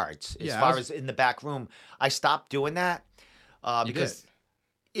 4 cards. As Yeah, far as in the back room, I stopped doing that You because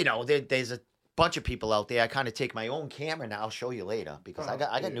there's a bunch of people out there. I kind of take my own camera now. I'll show you later because I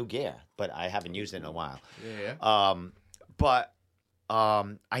got new gear, but I haven't used it in a while. Yeah. But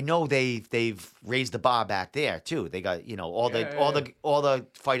I know they've raised the bar back there too. They got all the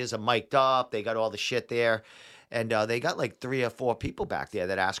fighters are mic'd up. They got all the shit there. And they got like 3 or 4 people back there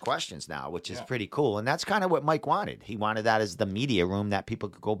that ask questions now, which is pretty cool. And that's kind of what Mike wanted. He wanted that as the media room that people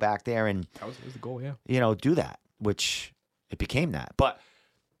could go back there and That was the goal, yeah. do that, which it became that. But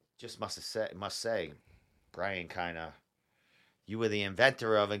just must say, Brian you were the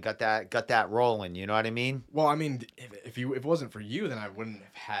inventor of it, got that rolling. You know what I mean? Well, I mean, if it wasn't for you, then I wouldn't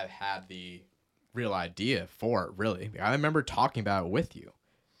have had the real idea for it. Really, I remember talking about it with you.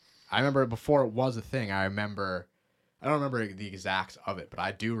 I remember before it was a thing. I don't remember the exacts of it, but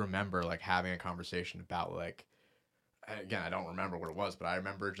I do remember like having a conversation about like. Again, I don't remember what it was, but I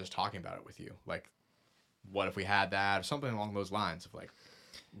remember just talking about it with you. Like, what if we had that, or something along those lines of like.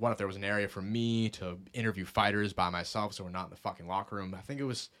 What if there was an area for me to interview fighters by myself so we're not in the fucking locker room? I think it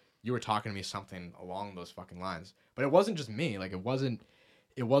was you were talking to me something along those fucking lines. But it wasn't just me. Like it wasn't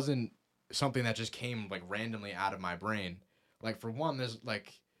something that just came like randomly out of my brain. Like for one, there's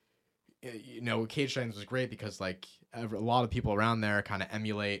like Cage Titans was great because like a lot of people around there kind of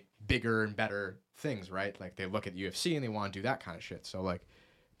emulate bigger and better things, right? Like they look at UFC and they want to do that kind of shit. So like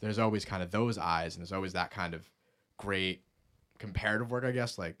there's always kind of those eyes and there's always that kind of great comparative work, I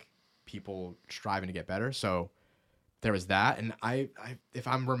guess, like people striving to get better. So there was that, and I if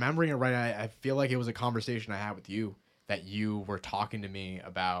I'm remembering it right, I feel like it was a conversation I had with you that you were talking to me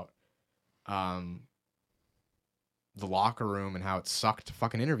about the locker room and how it sucked to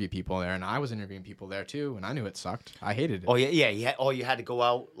fucking interview people there, and I was interviewing people there too, and I knew it sucked. I hated it. Oh yeah. Oh, you had to go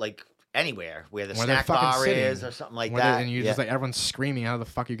out like anywhere where the Where they're snack fucking bar sitting. is or something like Where that. and you're just like everyone's screaming. How the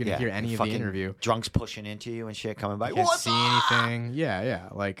fuck are you gonna hear any of the fucking interview? Drunks pushing into you and shit coming by. You can't What's see up? anything. Yeah.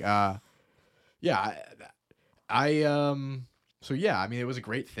 Like, so yeah, I mean, it was a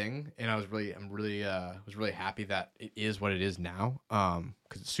great thing, and was really happy that it is what it is now.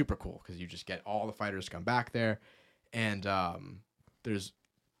 Because it's super cool because you just get all the fighters come back there, and there's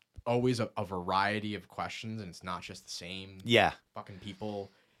always a variety of questions, and it's not just the same fucking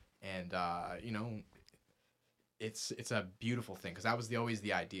people, and it's a beautiful thing because that was always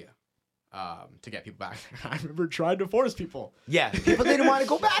the idea. To get people back there. I remember trying to force people. Yeah, people didn't want to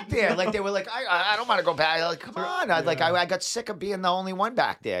go back there. Like they were like, I don't want to go back. Like, come on. I got sick of being the only one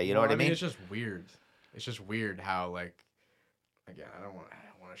back there. You know what I mean? It's just weird. It's just weird how like, again, I don't want to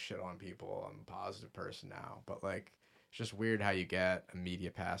shit on people. I'm a positive person now, but like, it's just weird how you get a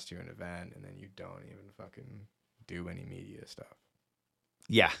media pass to an event and then you don't even fucking do any media stuff.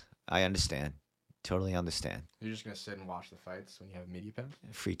 Yeah, I understand. Totally understand. You're just gonna sit and watch the fights when you have a media pass?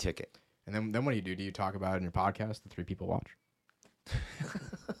 Free ticket. And then what do you do? Do you talk about it in your podcast? The 3 people watch.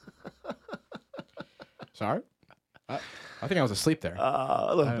 Sorry. I think I was asleep there.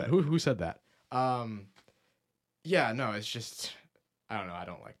 A little bit. Who said that? Yeah, no, it's just I don't know. I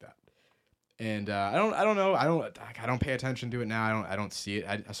don't like that, and I don't know. I don't pay attention to it now. I don't see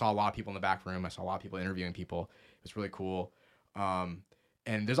it. I saw a lot of people in the back room. I saw a lot of people interviewing people. It was really cool. And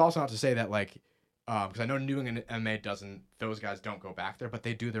there's also not to say that like. Because I know New England MMA those guys don't go back there, but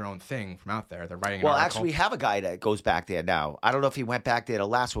they do their own thing from out there. They're writing. Well, actually, we have a guy that goes back there now. I don't know if he went back there the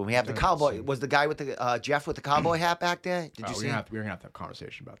last one. We have the cowboy. Was the guy with the Jeff with the cowboy hat back there? Did you see? We're gonna have to have a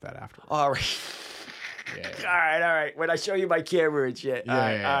conversation about that afterwards. All right. Yeah. All right. When I show you my camera and shit. All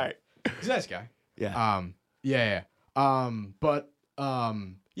right. He's a nice guy. Yeah. Yeah. No.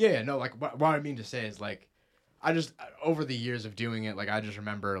 Like what I mean to say is like. I just over the years of doing it, like I just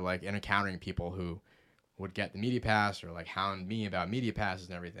remember like encountering people who would get the media pass or like hound me about media passes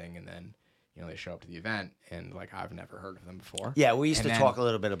and everything, and then they show up to the event and like I've never heard of them before. Yeah, we used to talk a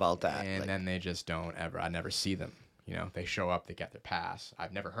little bit about that, and then they just don't ever. I never see them. They show up, they get their pass.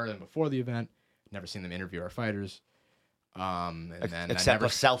 I've never heard of them before the event. Never seen them interview our fighters. And then except a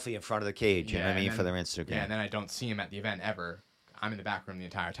selfie in front of the cage. For their Instagram. Yeah, and then I don't see them at the event ever. I'm in the back room the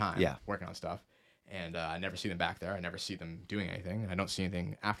entire time. Yeah. Working on stuff. And I never see them back there. I never see them doing anything. And I don't see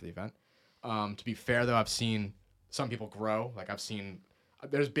anything after the event. To be fair, though, I've seen some people grow. Like,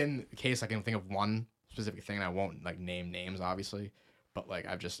 there's been a case I can think of one specific thing, and I won't, like, name names, obviously. But, like,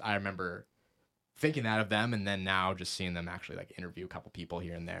 I remember thinking that of them, and then now just seeing them actually, like, interview a couple people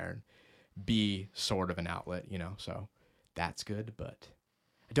here and there and be sort of an outlet, So that's good, but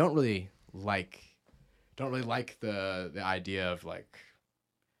I don't really like the idea of, like,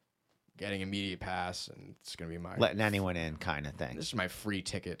 getting a media pass, and it's gonna be my letting anyone in kind of thing. This is my free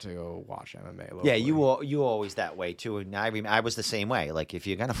ticket to go watch MMA. Locally. Yeah, you were always that way too, and I was the same way. Like if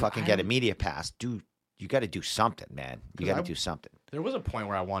you're gonna fucking get a media pass, dude, you got to do something, man. You got to do something. There was a point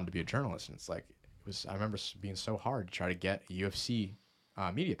where I wanted to be a journalist, and it's like I remember being so hard to try to get a UFC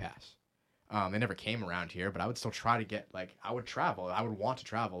media pass. They never came around here, but I would still try to get I would travel. I would want to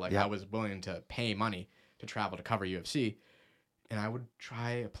travel. I was willing to pay money to travel to cover UFC. And I would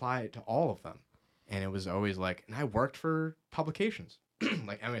apply it to all of them. And it was always and I worked for publications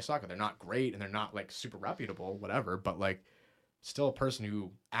like MMA Soccer. They're not great and they're not super reputable, whatever, but still a person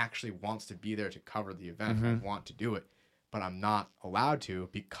who actually wants to be there to cover the event. Mm-hmm. I want to do it, but I'm not allowed to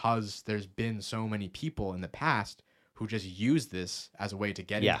because there's been so many people in the past who just use this as a way to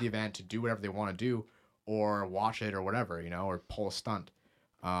get into the event, to do whatever they want to do or watch it or whatever, or pull a stunt.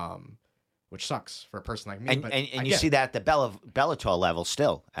 Which sucks for a person like me. And you see that at the Bellator level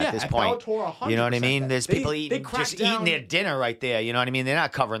still at this point. Bellator, 100%. You know what I mean? There's people eating their dinner right there. You know what I mean? They're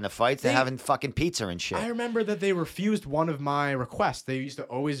not covering the fights. They're having fucking pizza and shit. I remember that they refused one of my requests. They used to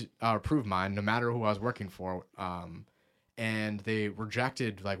always approve mine, no matter who I was working for. And they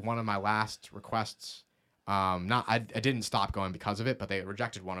rejected one of my last requests. I didn't stop going because of it, but they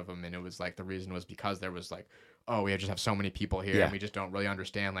rejected one of them, and it was the reason was because there was oh, we just have so many people here, and we just don't really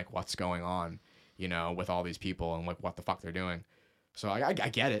understand what's going on, with all these people and what the fuck they're doing. So I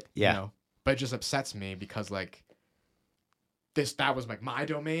get it, but it just upsets me because that was my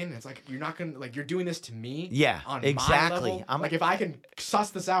domain. It's you're not gonna you're doing this to me, on exactly. my level. I'm if I can suss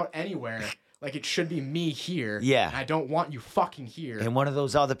this out anywhere. It should be me here. Yeah. And I don't want you fucking here. And one of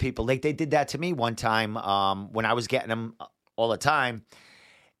those other people, they did that to me one time when I was getting them all the time.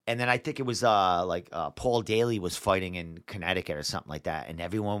 And then I think it was Paul Daly was fighting in Connecticut or something like that. And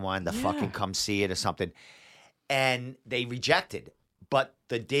everyone wanted to fucking come see it or something. And they rejected. But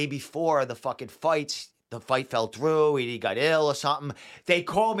the day before the fucking fights, the fight fell through. He got ill or something. They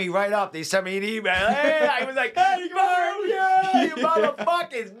called me right up. They sent me an email. Hey, I was like, hey, you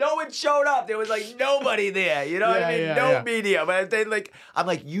motherfuckers. No one showed up. There was nobody there. You know what I mean? No media. But they I'm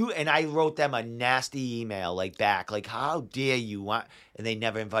like, you, and I wrote them a nasty email back. How dare you want, and they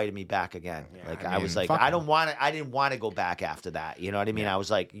never invited me back again. I was I didn't want to go back after that. You know what I mean? I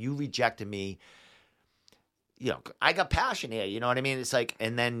was you rejected me. I got passion here. You know what I mean? It's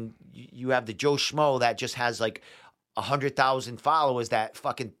and then you have the Joe Schmo that just has 100,000 followers that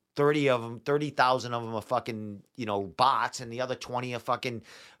fucking 30,000 of them are fucking, bots, and the other 20 are fucking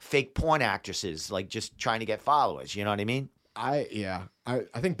fake porn actresses, just trying to get followers. You know what I mean? I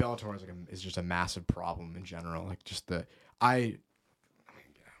think Bellator is just a massive problem in general. Who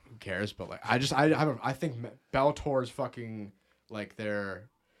cares? But I think Bellator's fucking their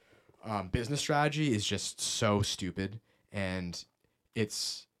business strategy is just so stupid, and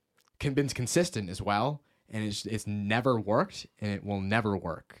it's been consistent as well, and it's never worked, and it will never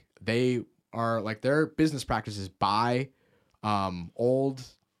work. They are their business practices buy old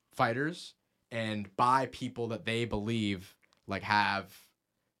fighters and buy people that they believe have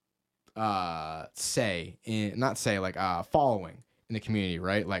following in the community,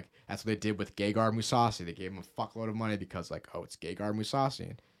 right? Like that's what they did with Gegard Mousasi. They gave him a fuckload of money because like, oh, it's Gegard Mousasi.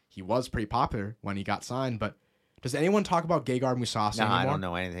 And he was pretty popular when he got signed, but does anyone talk about Gegard Mousasi No, anymore? I don't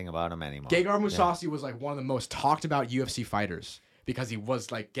know anything about him anymore. Gegard Mousasi was like one of the most talked about UFC fighters because he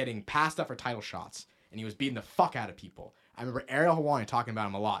was like getting passed up for title shots and he was beating the fuck out of people. I remember Ariel Hawani talking about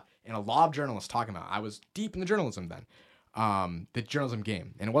him a lot and a lot of journalists talking about him. I was deep in the journalism then. The journalism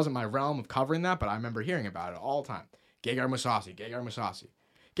game. And it wasn't my realm of covering that, but I remember hearing about it all the time. Gegard Mousasi. Gegard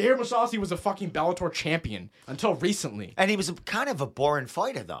Mousasi was a fucking Bellator champion until recently. And he was kind of a boring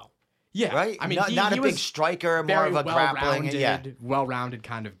fighter, though. Yeah. Right? I mean, not he a big striker, more of a grappling. Well-rounded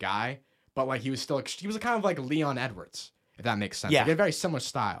kind of guy. But like he was kind of like Leon Edwards, if that makes sense. Yeah. Like a very similar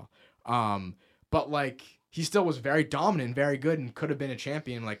style. But like he still was very dominant, very good, and could have been a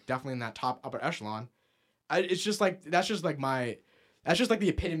champion, like definitely in that top upper echelon. That's just like the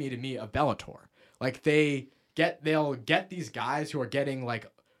epitome to me of Bellator. Like they'll get these guys who are getting like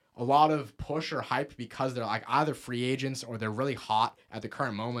a lot of push or hype because they're like either free agents or they're really hot at the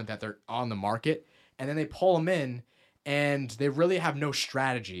current moment that they're on the market, and then they pull them in and they really have no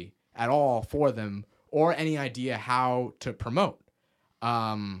strategy at all for them or any idea how to promote.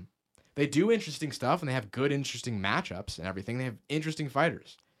 They do interesting stuff and they have good interesting matchups and everything. They have interesting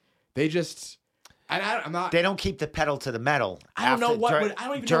fighters. They just I'm not. They don't keep the pedal to the metal. I don't know what. I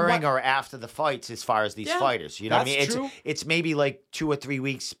don't even during know what, or after the fights, as far as these fighters. You know what I mean? True. It's maybe like 2 or 3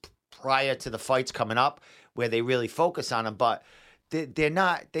 weeks prior to the fights coming up where they really focus on them, but they're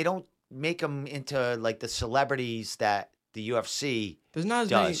not. They don't make them into like the celebrities that the UFC There's not as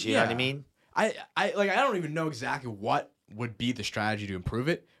does. many, you know what I mean? I don't even know exactly what would be the strategy to improve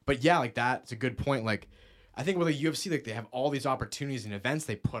it, but yeah, like that's a good point. Like I think with the UFC, like they have all these opportunities and events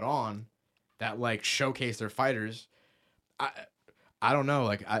they put on that like showcase their fighters. I don't know.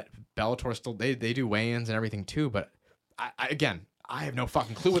 Like Bellator still they do weigh-ins and everything too, but I have no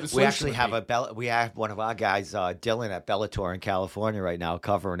fucking clue what the solution We actually have we have one of our guys, Dylan at Bellator in California right now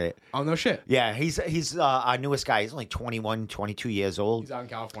covering it. Oh no shit. Yeah, he's our newest guy. He's only 21, 22 years old. He's out in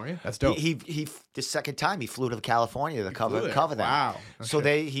California. That's dope. He the second time he flew to California to cover them. Wow. Okay. So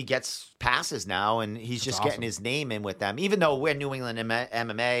he gets passes now, and he's just getting his name in with them. Even though we're New England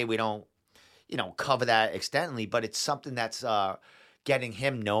MMA, we don't cover that extensively, but it's something that's getting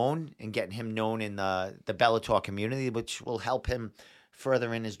him known and getting him known in the Bellator community, which will help him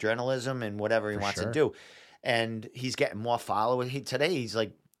further in his journalism and whatever he wants to do. And he's getting more followers. Today he's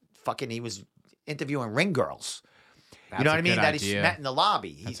like he was interviewing ring girls. You know what I mean? That he's met in the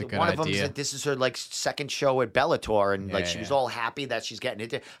lobby. One of them said this is her like second show at Bellator, and she was all happy that she's getting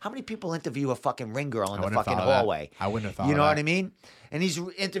it. How many people interview a fucking ring girl in the fucking hallway? I wouldn't have thought. You know what I mean? And he's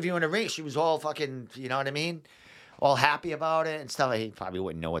interviewing a ring. She was all fucking. You know what I mean? All happy about it and stuff. He probably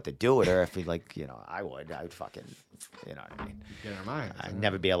wouldn't know what to do with her if he I would. I would fucking. You know what I mean? Get her mind. I'd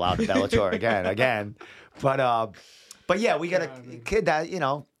never be allowed to Bellator again. But yeah, we got a kid that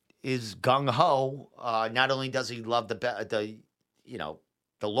is gung ho. Not only does he love the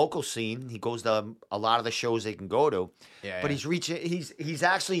local scene, he goes to a lot of the shows they can go to. But he's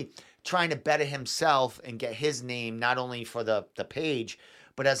actually trying to better himself and get his name not only for the page,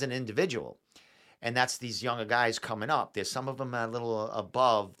 but as an individual. And that's these younger guys coming up. There's some of them a little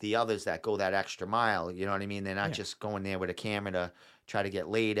above the others that go that extra mile. You know what I mean? They're not just going there with a camera to try to get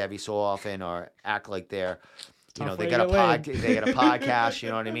laid every so often or act like they're, they got a podcast. You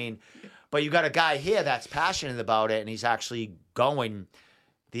know what I mean? But you got a guy here that's passionate about it, and he's actually going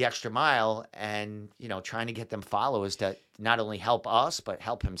the extra mile and trying to get them followers that not only help us but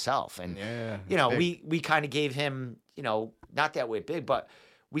help himself. And we kind of gave him, not that we're big, but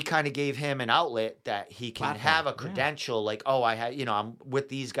we kind of gave him an outlet that he can have a credential, like, oh, I'm with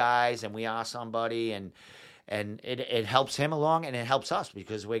these guys and we are somebody, and it helps him along and it helps us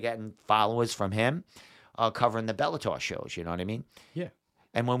because we're getting followers from him covering the Bellator shows. You know what I mean? Yeah.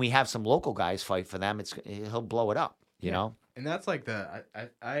 And when we have some local guys fight for them, he'll blow it up. You know? And that's like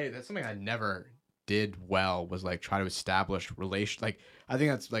that's something I never did well was like try to establish relations. Like I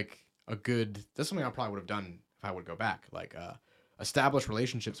think that's like that's something I probably would have done if I would go back. Like establish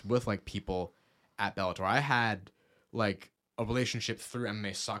relationships with like people at Bellator. I had like a relationship through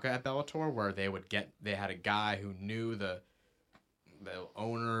MMA Sucka at Bellator where they had a guy who knew the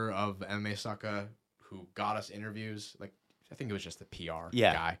owner of MMA Sucka who got us interviews. Like I think it was just the PR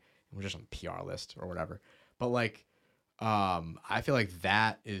guy. It was just on the PR list or whatever. But like I feel like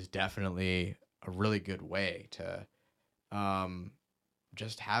that is definitely a really good way to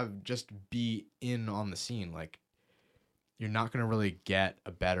just be in on the scene. Like you're not going to really get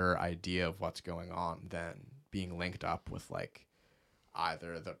a better idea of what's going on than being linked up with like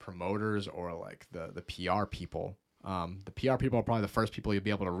either the promoters or like the PR people. The PR people are probably the first people you'll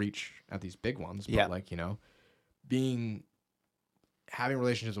be able to reach at these big ones. But like, you know, having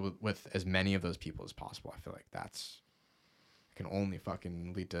relationships with as many of those people as possible, I feel like can only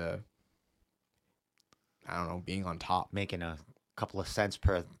fucking lead to, I don't know, being on top. Making a couple of cents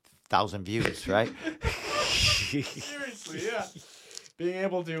per 1,000 views, right? Seriously, yeah. Being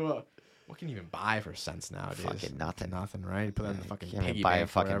able to, what can you even buy for cents nowadays? Fucking nothing. Nothing, right? You put that in the fucking Can't piggy even buy bank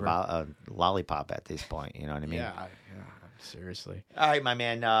a fucking forever. lollipop at this point. You know what I mean? Yeah, seriously. All right, my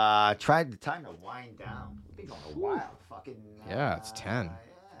man. Time to wind down. We've been going a while. Fucking. Yeah, it's 10.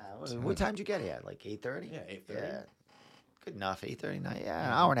 Yeah. What time did you get here? Like 8:30? Yeah, 8:30. Yeah. Good enough. 8:30. Yeah,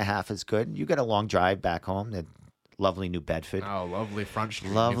 an hour and a half is good. You got a long drive back home. The lovely New Bedford. Oh, lovely Front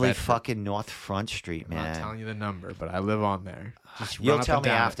Street. Lovely fucking North Front Street, man. I'm not telling you the number, but I live on there. Just You'll run up tell and me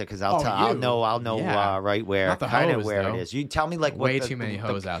down after it. because I'll know Yeah. right where Not the kind of hose, where though. it is. You tell me like Way what too many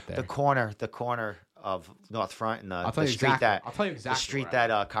hoes out there. The corner of North Front and I'll tell the you street exactly. I'll tell you the exactly street where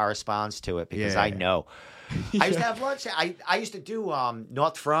that corresponds to it because Yeah, I yeah. know. I used to have lunch. I used to do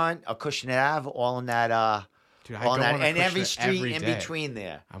North Front, Acushnet Ave, all in that. Dude, I all go in that, on and every Acushnet street every in day. between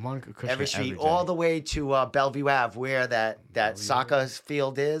there. I'm on Acushnet Every street, every day. all the way to Bellevue Ave, where that soccer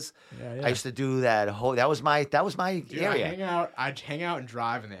field is. Yeah. I used to do that whole. That was my Dude, area. I'd hang out and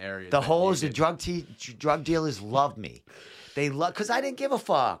drive in the area. The hoes, the drug dealers loved me. They love because I didn't give a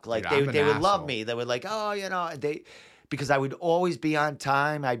fuck. Like Dude, I'm an they would love asshole. me. They were like, oh, because I would always be on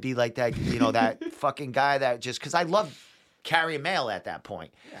time. I'd be like that, that fucking guy that just because I loved carrying mail at that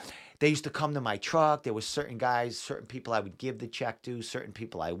point. Yeah. They used to come to my truck. There was certain guys, certain people I would give the check to, certain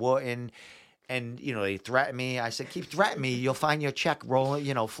people I wouldn't. And, they threatened me. I said, keep threatening me. You'll find your check rolling,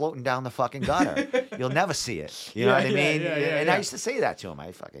 floating down the fucking gutter. You'll never see it. You know what I mean? And I used to say that to him.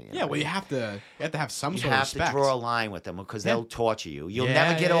 I fucking, well, you have to have some sort of You have respect. to draw a line with them because they'll torture you. You'll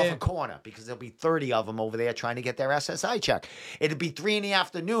never get off a corner because there'll be 30 of them over there trying to get their SSI check. It'd be 3 in the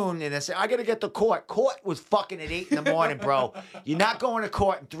afternoon and they say, I got to get to court. Court was fucking at 8 in the morning, bro. You're not going to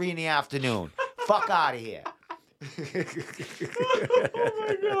court at 3 in the afternoon. Fuck out of here. Oh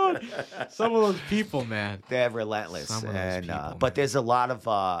my god! Some of those people, man. They're relentless. Some of those people, but there's a lot of,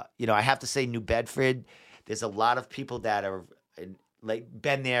 I have to say New Bedford, there's a lot of people that are like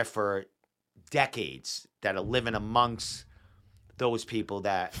been there for decades that are living amongst those people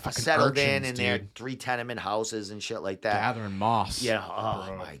that are Fucking settled urchins, in their dude. 3 tenement houses and shit like that. Gathering moss. Yeah. Oh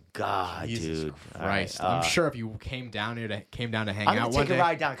bro. my God, Jesus dude. Christ. All right, I'm sure if you came down to hang I'm out gonna one take day, a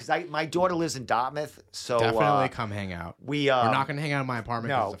ride down because my daughter lives in Dartmouth, so definitely come hang out. we We're not gonna hang out in my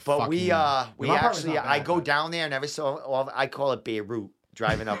apartment. 'cause no, it's a but fucking, we my apartment's actually not I bad, go but- down there and every so often I call it Beirut.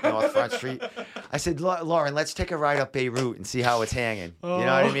 Driving up North Front Street, I said, Lauren, let's take a ride up Beirut and see how it's hanging. You know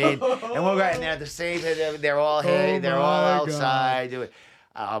what I mean? And we're right there. The same. They're all here. They're all my outside. Do it.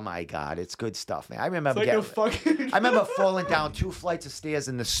 Oh my God, it's good stuff, man. I remember It's like I remember falling down 2 flights of stairs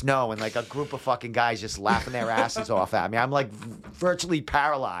in the snow and like a group of fucking guys just laughing their asses off at me. I'm like virtually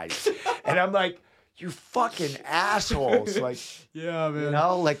paralyzed, and I'm like, you fucking assholes, like, Yeah, man.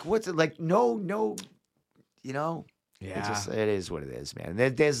 like what's it like? No, Yeah. It is what it is,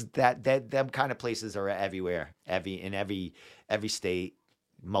 man. There's them kind of places are everywhere, in every state,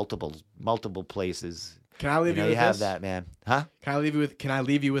 multiple places. Can I leave you with you have this? that, man. Huh? Can I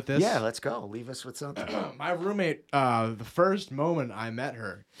leave you with this? Yeah, let's go. Leave us with something. My roommate, the first moment I met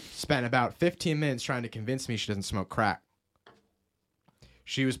her, spent about 15 minutes trying to convince me she doesn't smoke crack.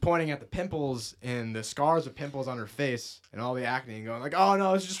 She was pointing at the pimples and the scars of pimples on her face and all the acne and going like, oh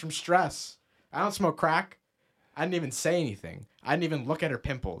no, it's just from stress. I don't smoke crack. I didn't even say anything. I didn't even look at her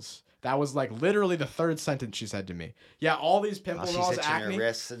pimples. That was like literally the 3rd sentence she said to me. Yeah, all these pimples and all She's this itching acne. her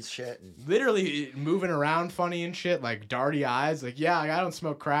wrists and shit. Literally moving around funny and shit, like darty eyes. Like, yeah, I don't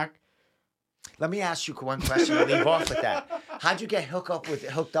smoke crack. Let me ask you one question to leave off with that. How'd you get hooked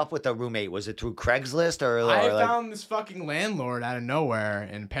up with a roommate? Was it through Craigslist or I like, found this fucking landlord out of nowhere,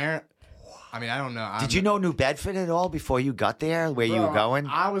 and I mean, I don't know. did you know New Bedford at all before you got there, where you were going?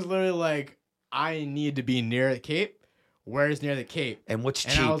 I was literally like, I need to be near the Cape. Where's near the Cape? And what's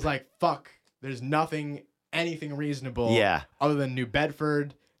cheap? And I was like, fuck, there's anything reasonable. Yeah. Other than New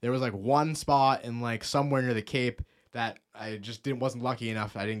Bedford. There was like one spot in like somewhere near the Cape that I just wasn't lucky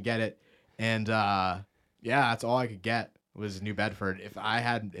enough. I didn't get it. And yeah, that's all I could get was New Bedford. If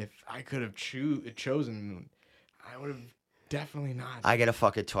I could have chosen, I would have definitely not. I gotta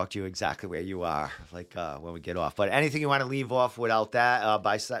fucking talk to you exactly where you are, like when we get off. But anything you want to leave off without that?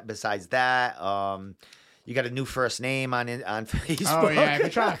 Besides that, you got a new first name on Facebook. Oh yeah, if you're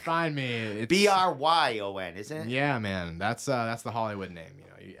trying to find me, it's Bryon, isn't it? Yeah, man, that's the Hollywood name.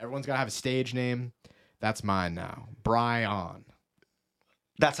 Everyone's gotta have a stage name. That's mine now, Bryon.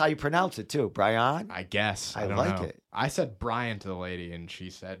 That's how you pronounce it too, Brian. I guess. I don't like know. it. I said Brian to the lady, and she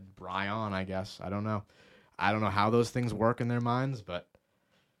said Brian, I guess. I don't know. I don't know how those things work in their minds, but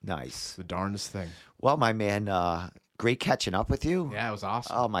Nice. it's the darndest thing. Well, my man, great catching up with you. Yeah, it was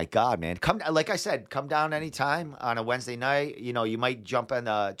awesome. Oh my God, man! Like I said, come down anytime on a Wednesday night. You know, you might jump in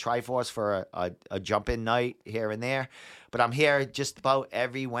Triforce for a jump in night here and there, but I'm here just about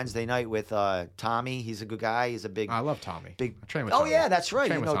every Wednesday night with Tommy. He's a good guy. He's a big. I love Tommy. Big. I train with Oh Tommy. yeah, that's right.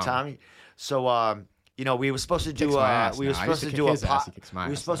 Train You with know Tommy. So you know, we were supposed to do Kicks my ass we were now. I used supposed to to do kick a his ass. pot. He kicks my We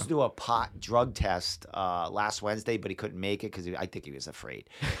were ass supposed now. to do a pot drug test last Wednesday, but he couldn't make it because I think he was afraid.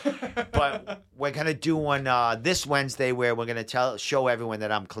 But we're gonna do one this Wednesday where we're gonna show everyone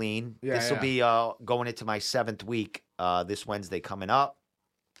that I'm clean. Yeah, This will be going into my 7th week this Wednesday coming up.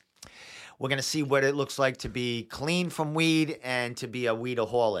 We're going to see what it looks like to be clean from weed and to be a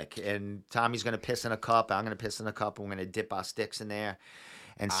weedaholic. And Tommy's going to piss in a cup. I'm going to piss in a cup. And we're going to dip our sticks in there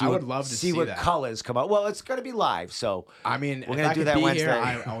and see I what, would love to see see what that. colors come out. Well, it's going to be live. So I mean, we're if gonna I do could that be Wednesday.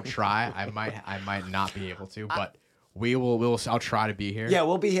 Here, I'll try. I might not be able to, but I'll try to be here. yeah,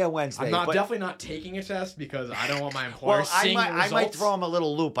 we'll be here Wednesday. I'm but- definitely not taking a test because I don't want my employer Well, seeing the I might results. throw him a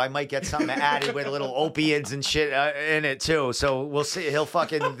little loop. I might get something added with a little opiates and shit in it too. So we'll see.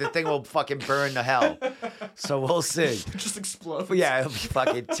 The thing will fucking burn to hell. So we'll see. just explode. Yeah, it'll be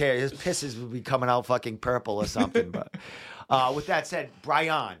fucking tear. His pisses will be coming out fucking purple or something. But with that said,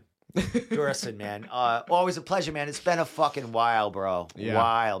 Brian Gerson, man, always a pleasure, man. It's been a fucking while, bro. Yeah.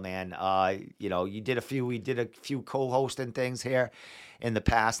 While, man. You know, we did a few co-hosting things here in the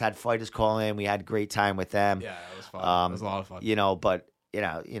past. Had fighters call in. We had a great time with them. Yeah, it was fun. It was a lot of fun. You know, but you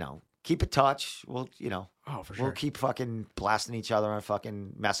know, keep in touch. We'll, Oh, for sure. we'll keep fucking blasting each other on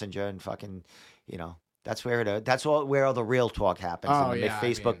fucking Messenger and fucking, that's where where all the real talk happens. Oh, in the yeah, I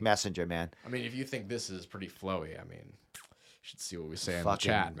Facebook mean- Messenger, man. I mean, if you think this is pretty flowy, I mean, you should see what we say in the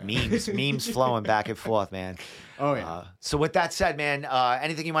Fucking chat, man. memes flowing back and forth, man. Oh, yeah. So with that said, man,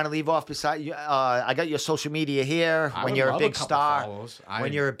 anything you want to leave off beside you? I got your social media here. I When would you're a love big couple star, follows.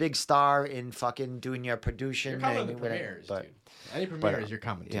 when you're a big star in fucking doing your You're producing, coming to and the whatever, premieres, but dude. Any premieres, you're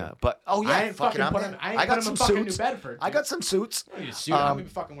coming to. yeah, but oh yeah, I ain't fucking I'm put in. him. I ain't I got put him some in fucking suits. New Bedford. I got some suits. I need a suit. I'm gonna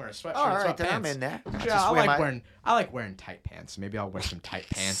fucking wear a sweatshirt. All right, sweatpants. then I'm in there. Yeah, Just I wear like my wearing tight pants. Maybe I'll wear some tight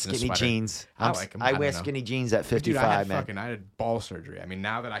pants and a skinny sweater. jeans. I like 'em. I I wear don't know. skinny jeans at Dude, 55, man. I had ball surgery. I mean,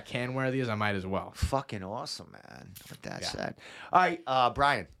 now that I can wear these, I might as well. Fucking awesome, man. With that Yeah. said, all right,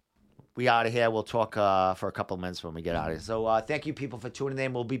 Brian. We out of here. We'll talk for a couple of minutes when we get out of here. So thank you, people, for tuning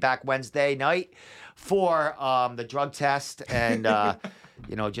in. We'll be back Wednesday night for the drug test and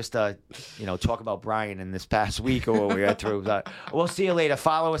just talk about Brian in this past week or what we got through. But we'll see you later.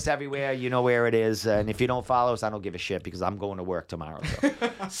 Follow us everywhere. You know where it is. And if you don't follow us, I don't give a shit because I'm going to work tomorrow. So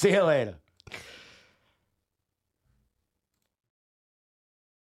see you later.